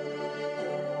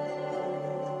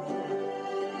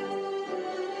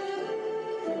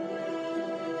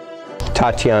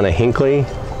 Tatiana Hinckley,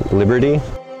 Liberty.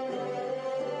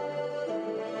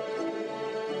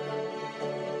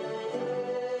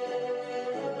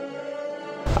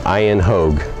 Ian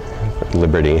Hogue,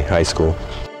 Liberty High School.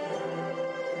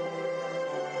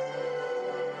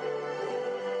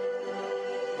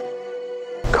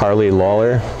 Carly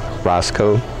Lawler,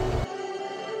 Roscoe.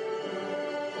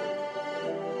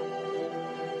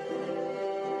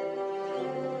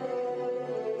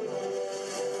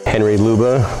 Henry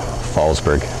Luba,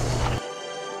 Fallsburg.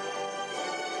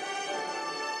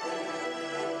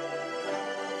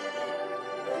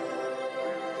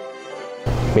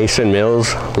 Mason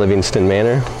Mills, Livingston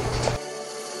Manor.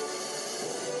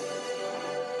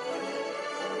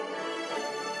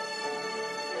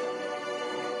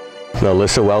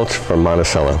 Melissa Welch from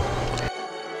Monticello.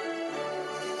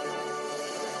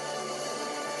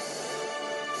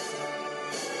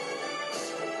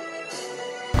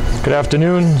 Good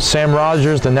afternoon, Sam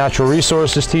Rogers, the Natural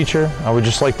Resources teacher. I would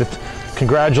just like to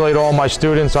congratulate all my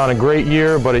students on a great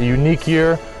year, but a unique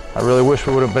year. I really wish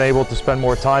we would have been able to spend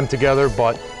more time together,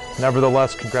 but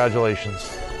nevertheless,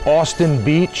 congratulations. Austin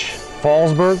Beach,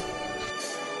 Fallsburg.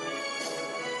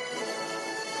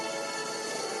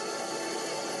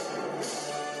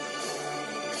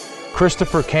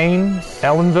 Christopher Kane,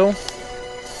 Ellenville.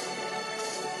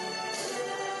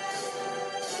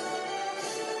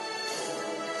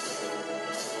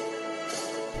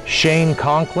 Shane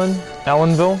Conklin,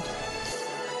 Ellenville.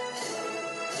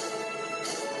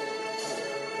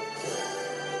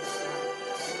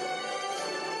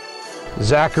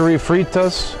 Zachary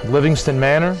Freitas, Livingston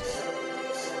Manor.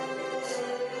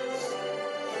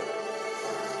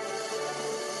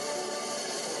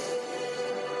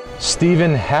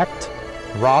 Stephen Hecht,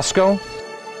 Roscoe.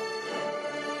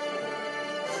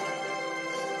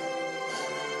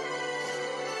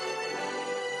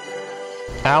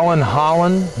 Alan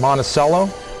Holland, Monticello.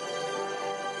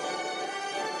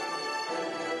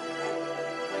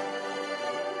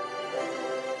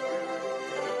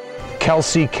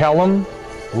 Kelsey Kellum,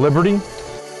 Liberty.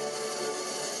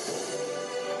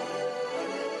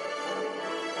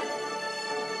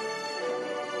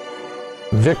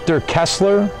 Victor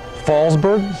Kessler,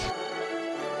 Fallsburg.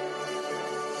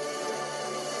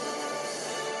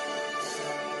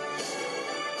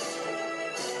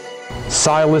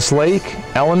 Silas Lake,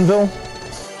 Ellenville.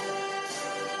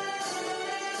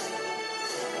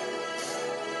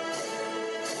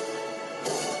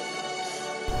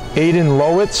 Aiden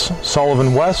Lowitz,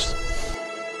 Sullivan West.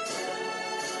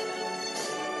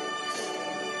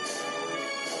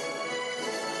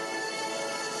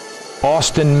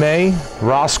 Austin May,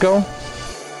 Roscoe.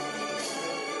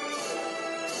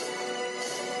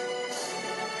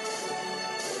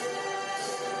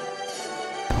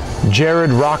 Jared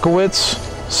Rockowitz,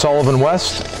 Sullivan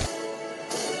West.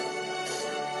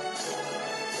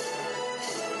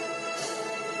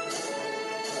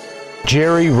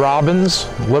 Jerry Robbins,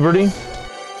 Liberty.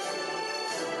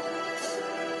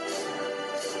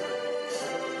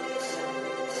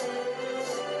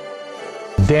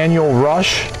 Daniel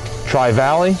Rush,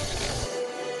 Tri-Valley.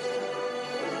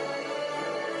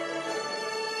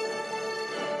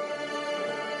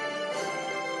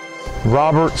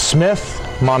 Robert Smith,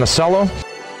 Monticello.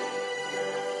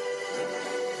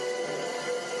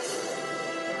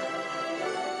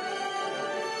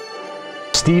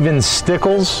 Stephen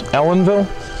Stickles, Ellenville.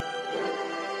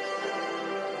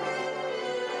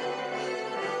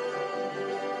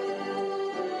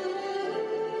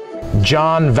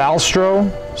 John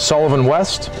Valstro, Sullivan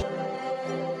West.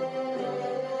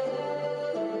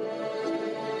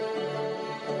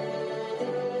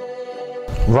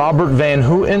 Robert Van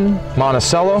Houten,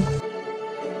 Monticello.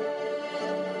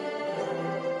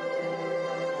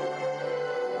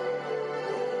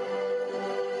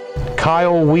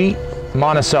 Kyle Wheat,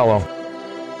 Monticello.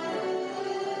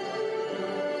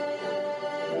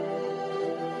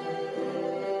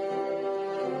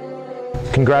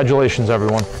 Congratulations,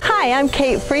 everyone. Hi, I'm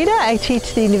Kate Frieda. I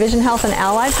teach the Division Health and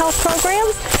Allied Health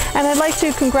programs, and I'd like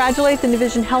to congratulate the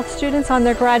Division Health students on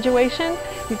their graduation.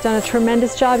 You've done a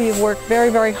tremendous job. You've worked very,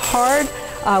 very hard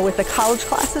with the college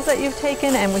classes that you've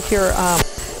taken and with your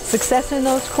success in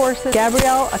those courses.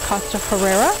 Gabrielle Acosta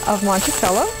Herrera of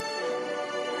Monticello.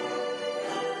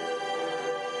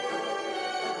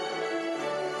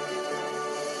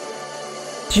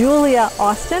 Julia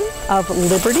Austin of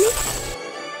Liberty.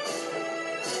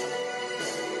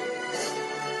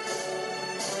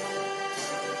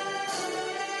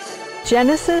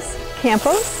 Genesis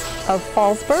Campos of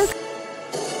Fallsburg.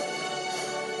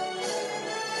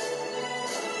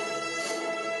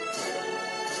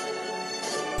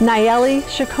 Nayeli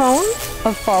Chacon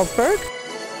of Fallsburg.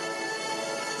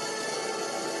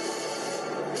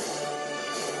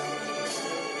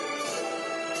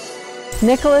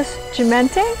 Nicholas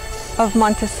Gimente of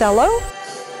Monticello.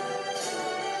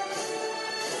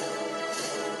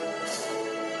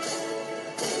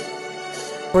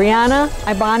 Brianna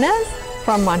Ibanez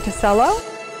from Monticello.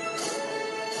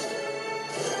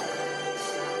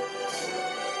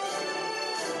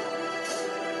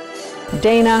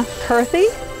 Dana Kurthy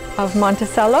of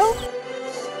Monticello.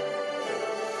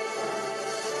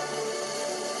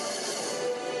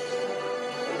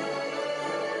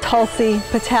 Tulsi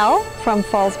Patel from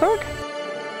Fallsburg.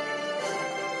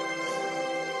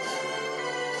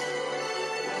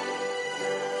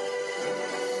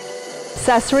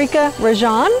 Sasrika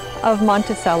Rajan of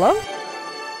Monticello.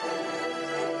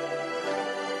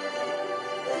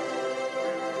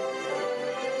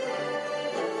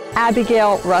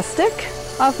 Abigail Rustick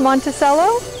of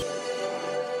Monticello.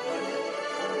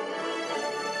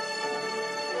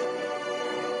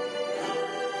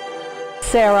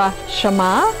 Sarah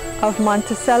Shama of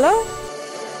Monticello.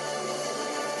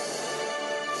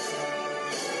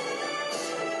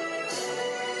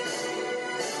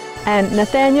 And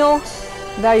Nathaniel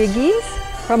Vallagis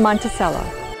from Monticello.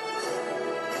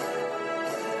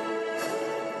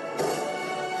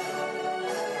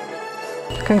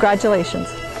 Congratulations.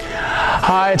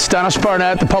 Hi, it's Dennis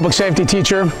Barnett, the public safety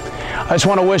teacher. I just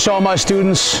want to wish all my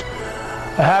students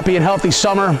a happy and healthy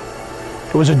summer.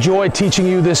 It was a joy teaching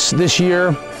you this year,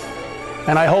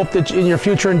 and I hope that in your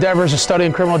future endeavors of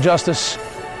studying criminal justice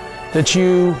that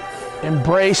you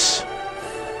embrace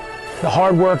the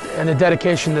hard work and the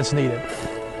dedication that's needed.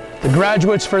 The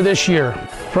graduates for this year,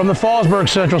 from the Fallsburg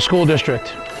Central School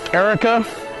District, Erica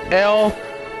L.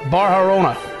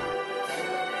 Barjarona.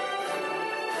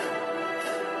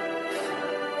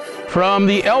 From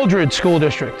the Eldred School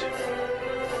District,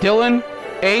 Dylan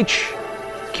H.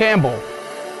 Campbell.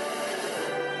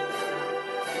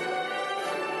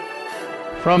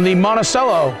 From the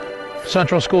Monticello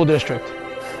Central School District,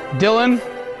 Dylan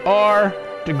R.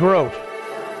 DeGroat.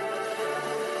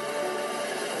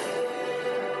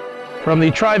 From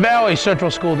the Tri-Valley Central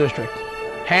School District,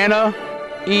 Hannah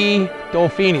E.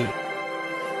 Dolfini.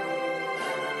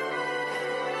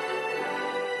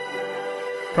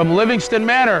 From Livingston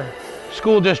Manor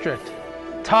School District,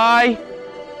 Ty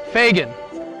Fagan.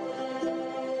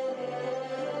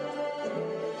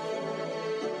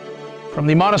 From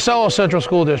the Monticello Central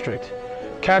School District,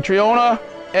 Catriona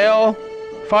L.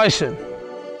 Fison.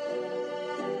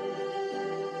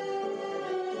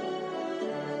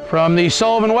 From the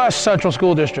Sullivan West Central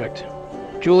School District,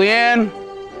 Julianne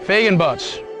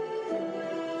Fagan-Butts.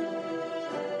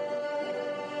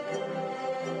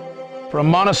 From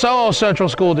Monticello Central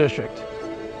School District,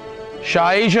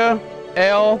 Shaija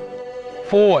L.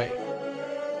 Foy.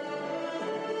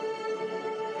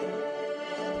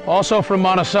 Also from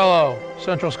Monticello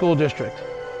Central School District,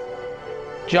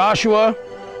 Joshua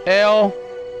L.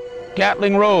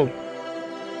 Gatling Road.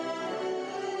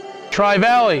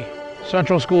 Tri-Valley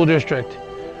Central School District,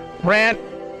 Brant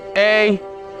A.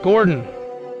 Gordon.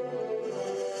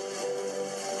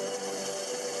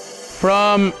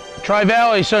 From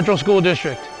Tri-Valley Central School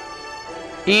District,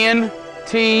 Ian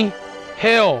T.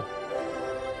 Hill.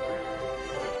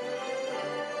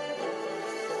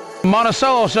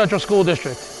 Monticello Central School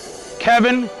District,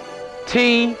 Kevin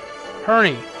T.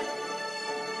 Herney.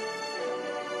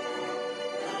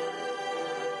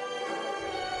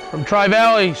 From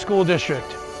Tri-Valley School District,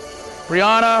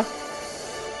 Brianna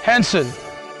Henson.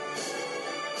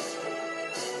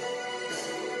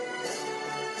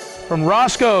 From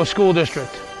Roscoe School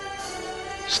District,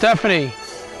 Stephanie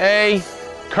A.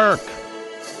 Kirk.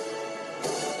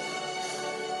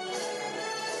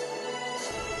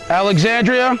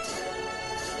 Alexandria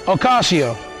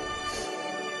Ocasio.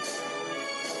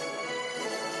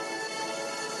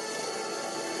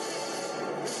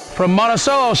 From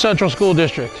Monticello Central School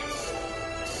District,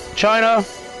 China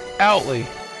Outley.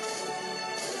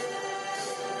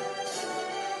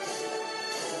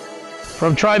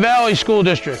 From Tri-Valley School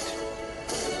District,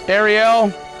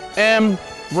 Ariel M.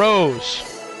 Rose.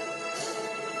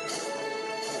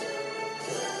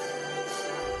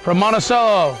 From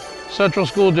Monticello Central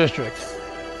School District,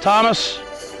 Thomas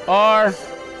R.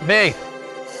 Vaith.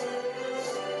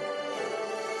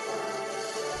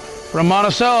 From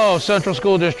Monticello Central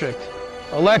School District,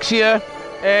 Alexia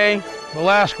A.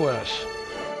 Velasquez.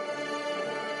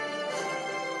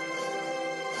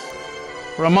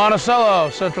 From Monticello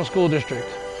Central School District,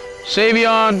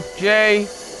 Savion J.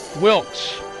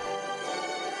 Wilkes.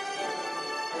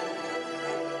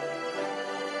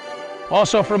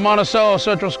 Also from Monticello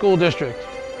Central School District,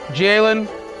 Jalen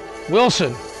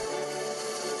Wilson.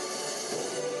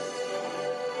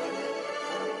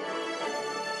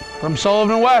 From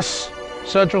Sullivan West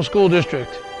Central School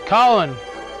District, Colin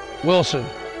Wilson.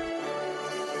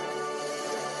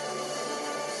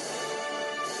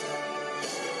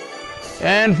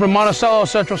 And from Monticello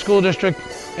Central School District,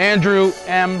 Andrew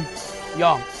M.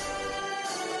 Young.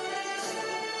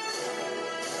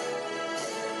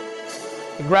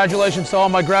 Congratulations to all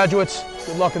my graduates.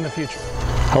 Good luck in the future.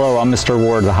 Hello, I'm Mr.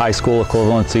 Ward, the high school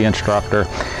equivalency instructor.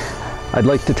 I'd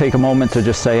like to take a moment to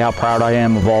just say how proud I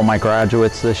am of all my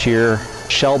graduates this year.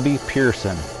 Shelby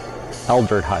Pearson,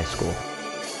 Eldred High School.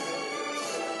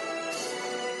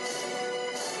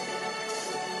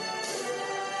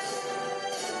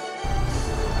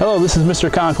 Hello, this is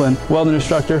Mr. Conklin, welding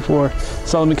instructor for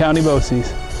Sullivan County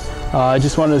BOCES. I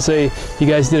just wanted to say you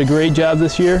guys did a great job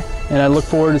this year, and I look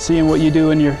forward to seeing what you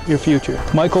do in your future.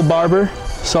 Michael Barber,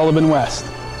 Sullivan West.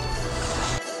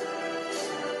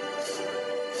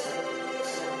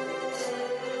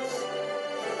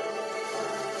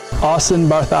 Austin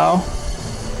Barthau,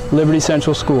 Liberty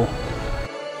Central School.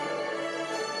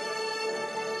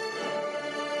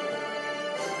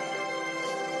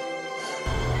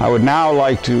 I would now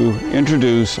like to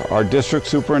introduce our District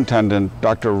Superintendent,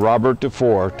 Dr. Robert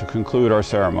DeFore, to conclude our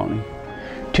ceremony.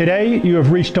 Today, you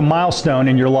have reached a milestone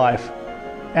in your life,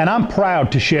 and I'm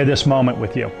proud to share this moment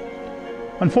with you.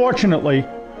 Unfortunately,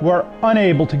 we're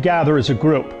unable to gather as a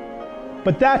group,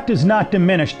 but that does not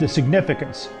diminish the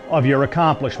significance of your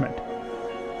accomplishment.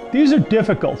 These are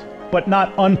difficult, but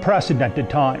not unprecedented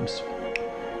times.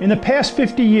 In the past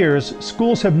 50 years,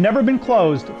 schools have never been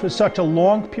closed for such a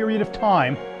long period of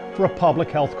time for a public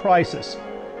health crisis.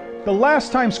 The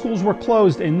last time schools were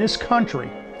closed in this country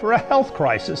for a health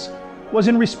crisis was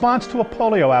in response to a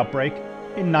polio outbreak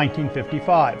in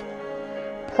 1955.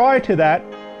 Prior to that,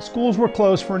 schools were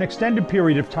closed for an extended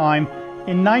period of time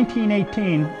in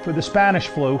 1918 for the Spanish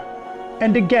flu,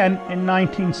 and again in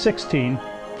 1916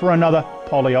 for another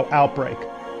polio outbreak.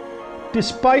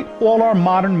 Despite all our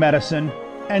modern medicine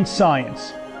and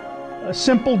science, a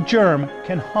simple germ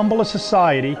can humble a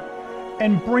society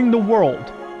and bring the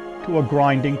world to a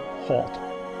grinding halt.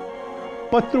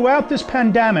 But throughout this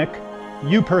pandemic,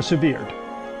 you persevered.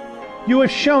 You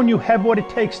have shown you have what it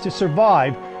takes to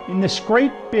survive in this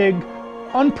great, big,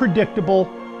 unpredictable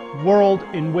world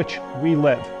in which we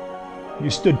live. You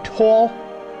stood tall,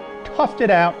 toughed it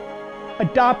out,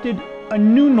 adopted a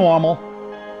new normal,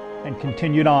 and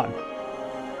continued on.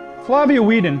 Flavia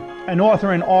Whedon, an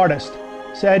author and artist,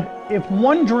 said, "If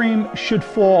one dream should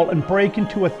fall and break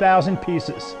into 1,000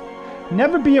 pieces,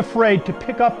 never be afraid to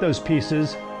pick up those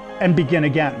pieces and begin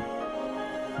again."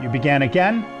 You began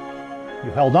again,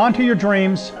 you held on to your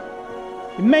dreams.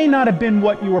 It may not have been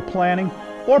what you were planning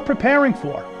or preparing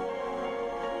for,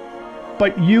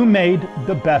 but you made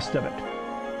the best of it.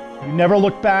 You never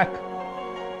looked back,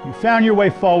 you found your way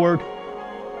forward,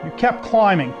 you kept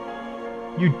climbing,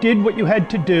 you did what you had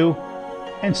to do,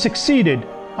 and succeeded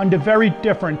under very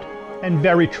different and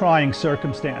very trying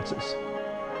circumstances.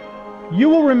 You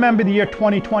will remember the year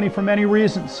 2020 for many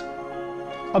reasons.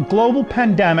 A global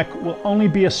pandemic will only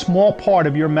be a small part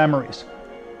of your memories.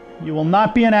 You will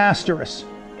not be an asterisk.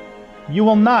 You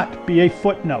will not be a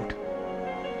footnote.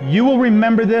 You will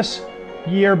remember this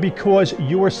year because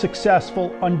you were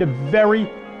successful under very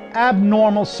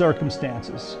abnormal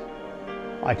circumstances.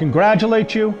 I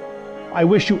congratulate you. I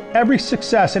wish you every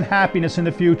success and happiness in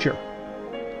the future.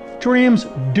 Dreams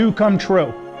do come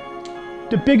true.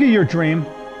 The bigger your dream,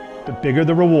 the bigger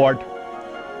the reward.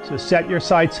 So set your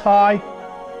sights high,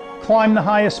 climb the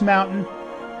highest mountain,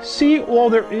 see all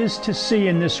there is to see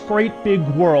in this great big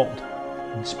world.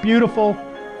 It's beautiful,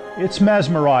 it's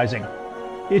mesmerizing.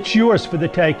 It's yours for the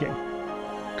taking.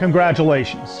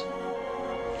 Congratulations.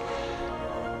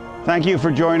 Thank you for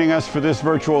joining us for this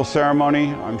virtual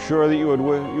ceremony. I'm sure that you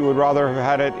would rather have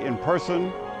had it in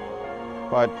person,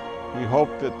 but we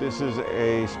hope that this is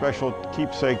a special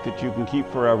keepsake that you can keep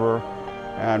forever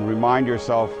and remind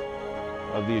yourself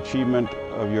of the achievement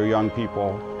of your young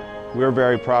people. We're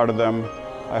very proud of them.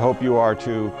 I hope you are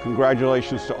too.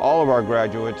 Congratulations to all of our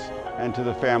graduates and to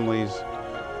the families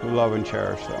who love and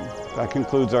cherish them. That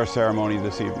concludes our ceremony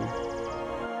this evening.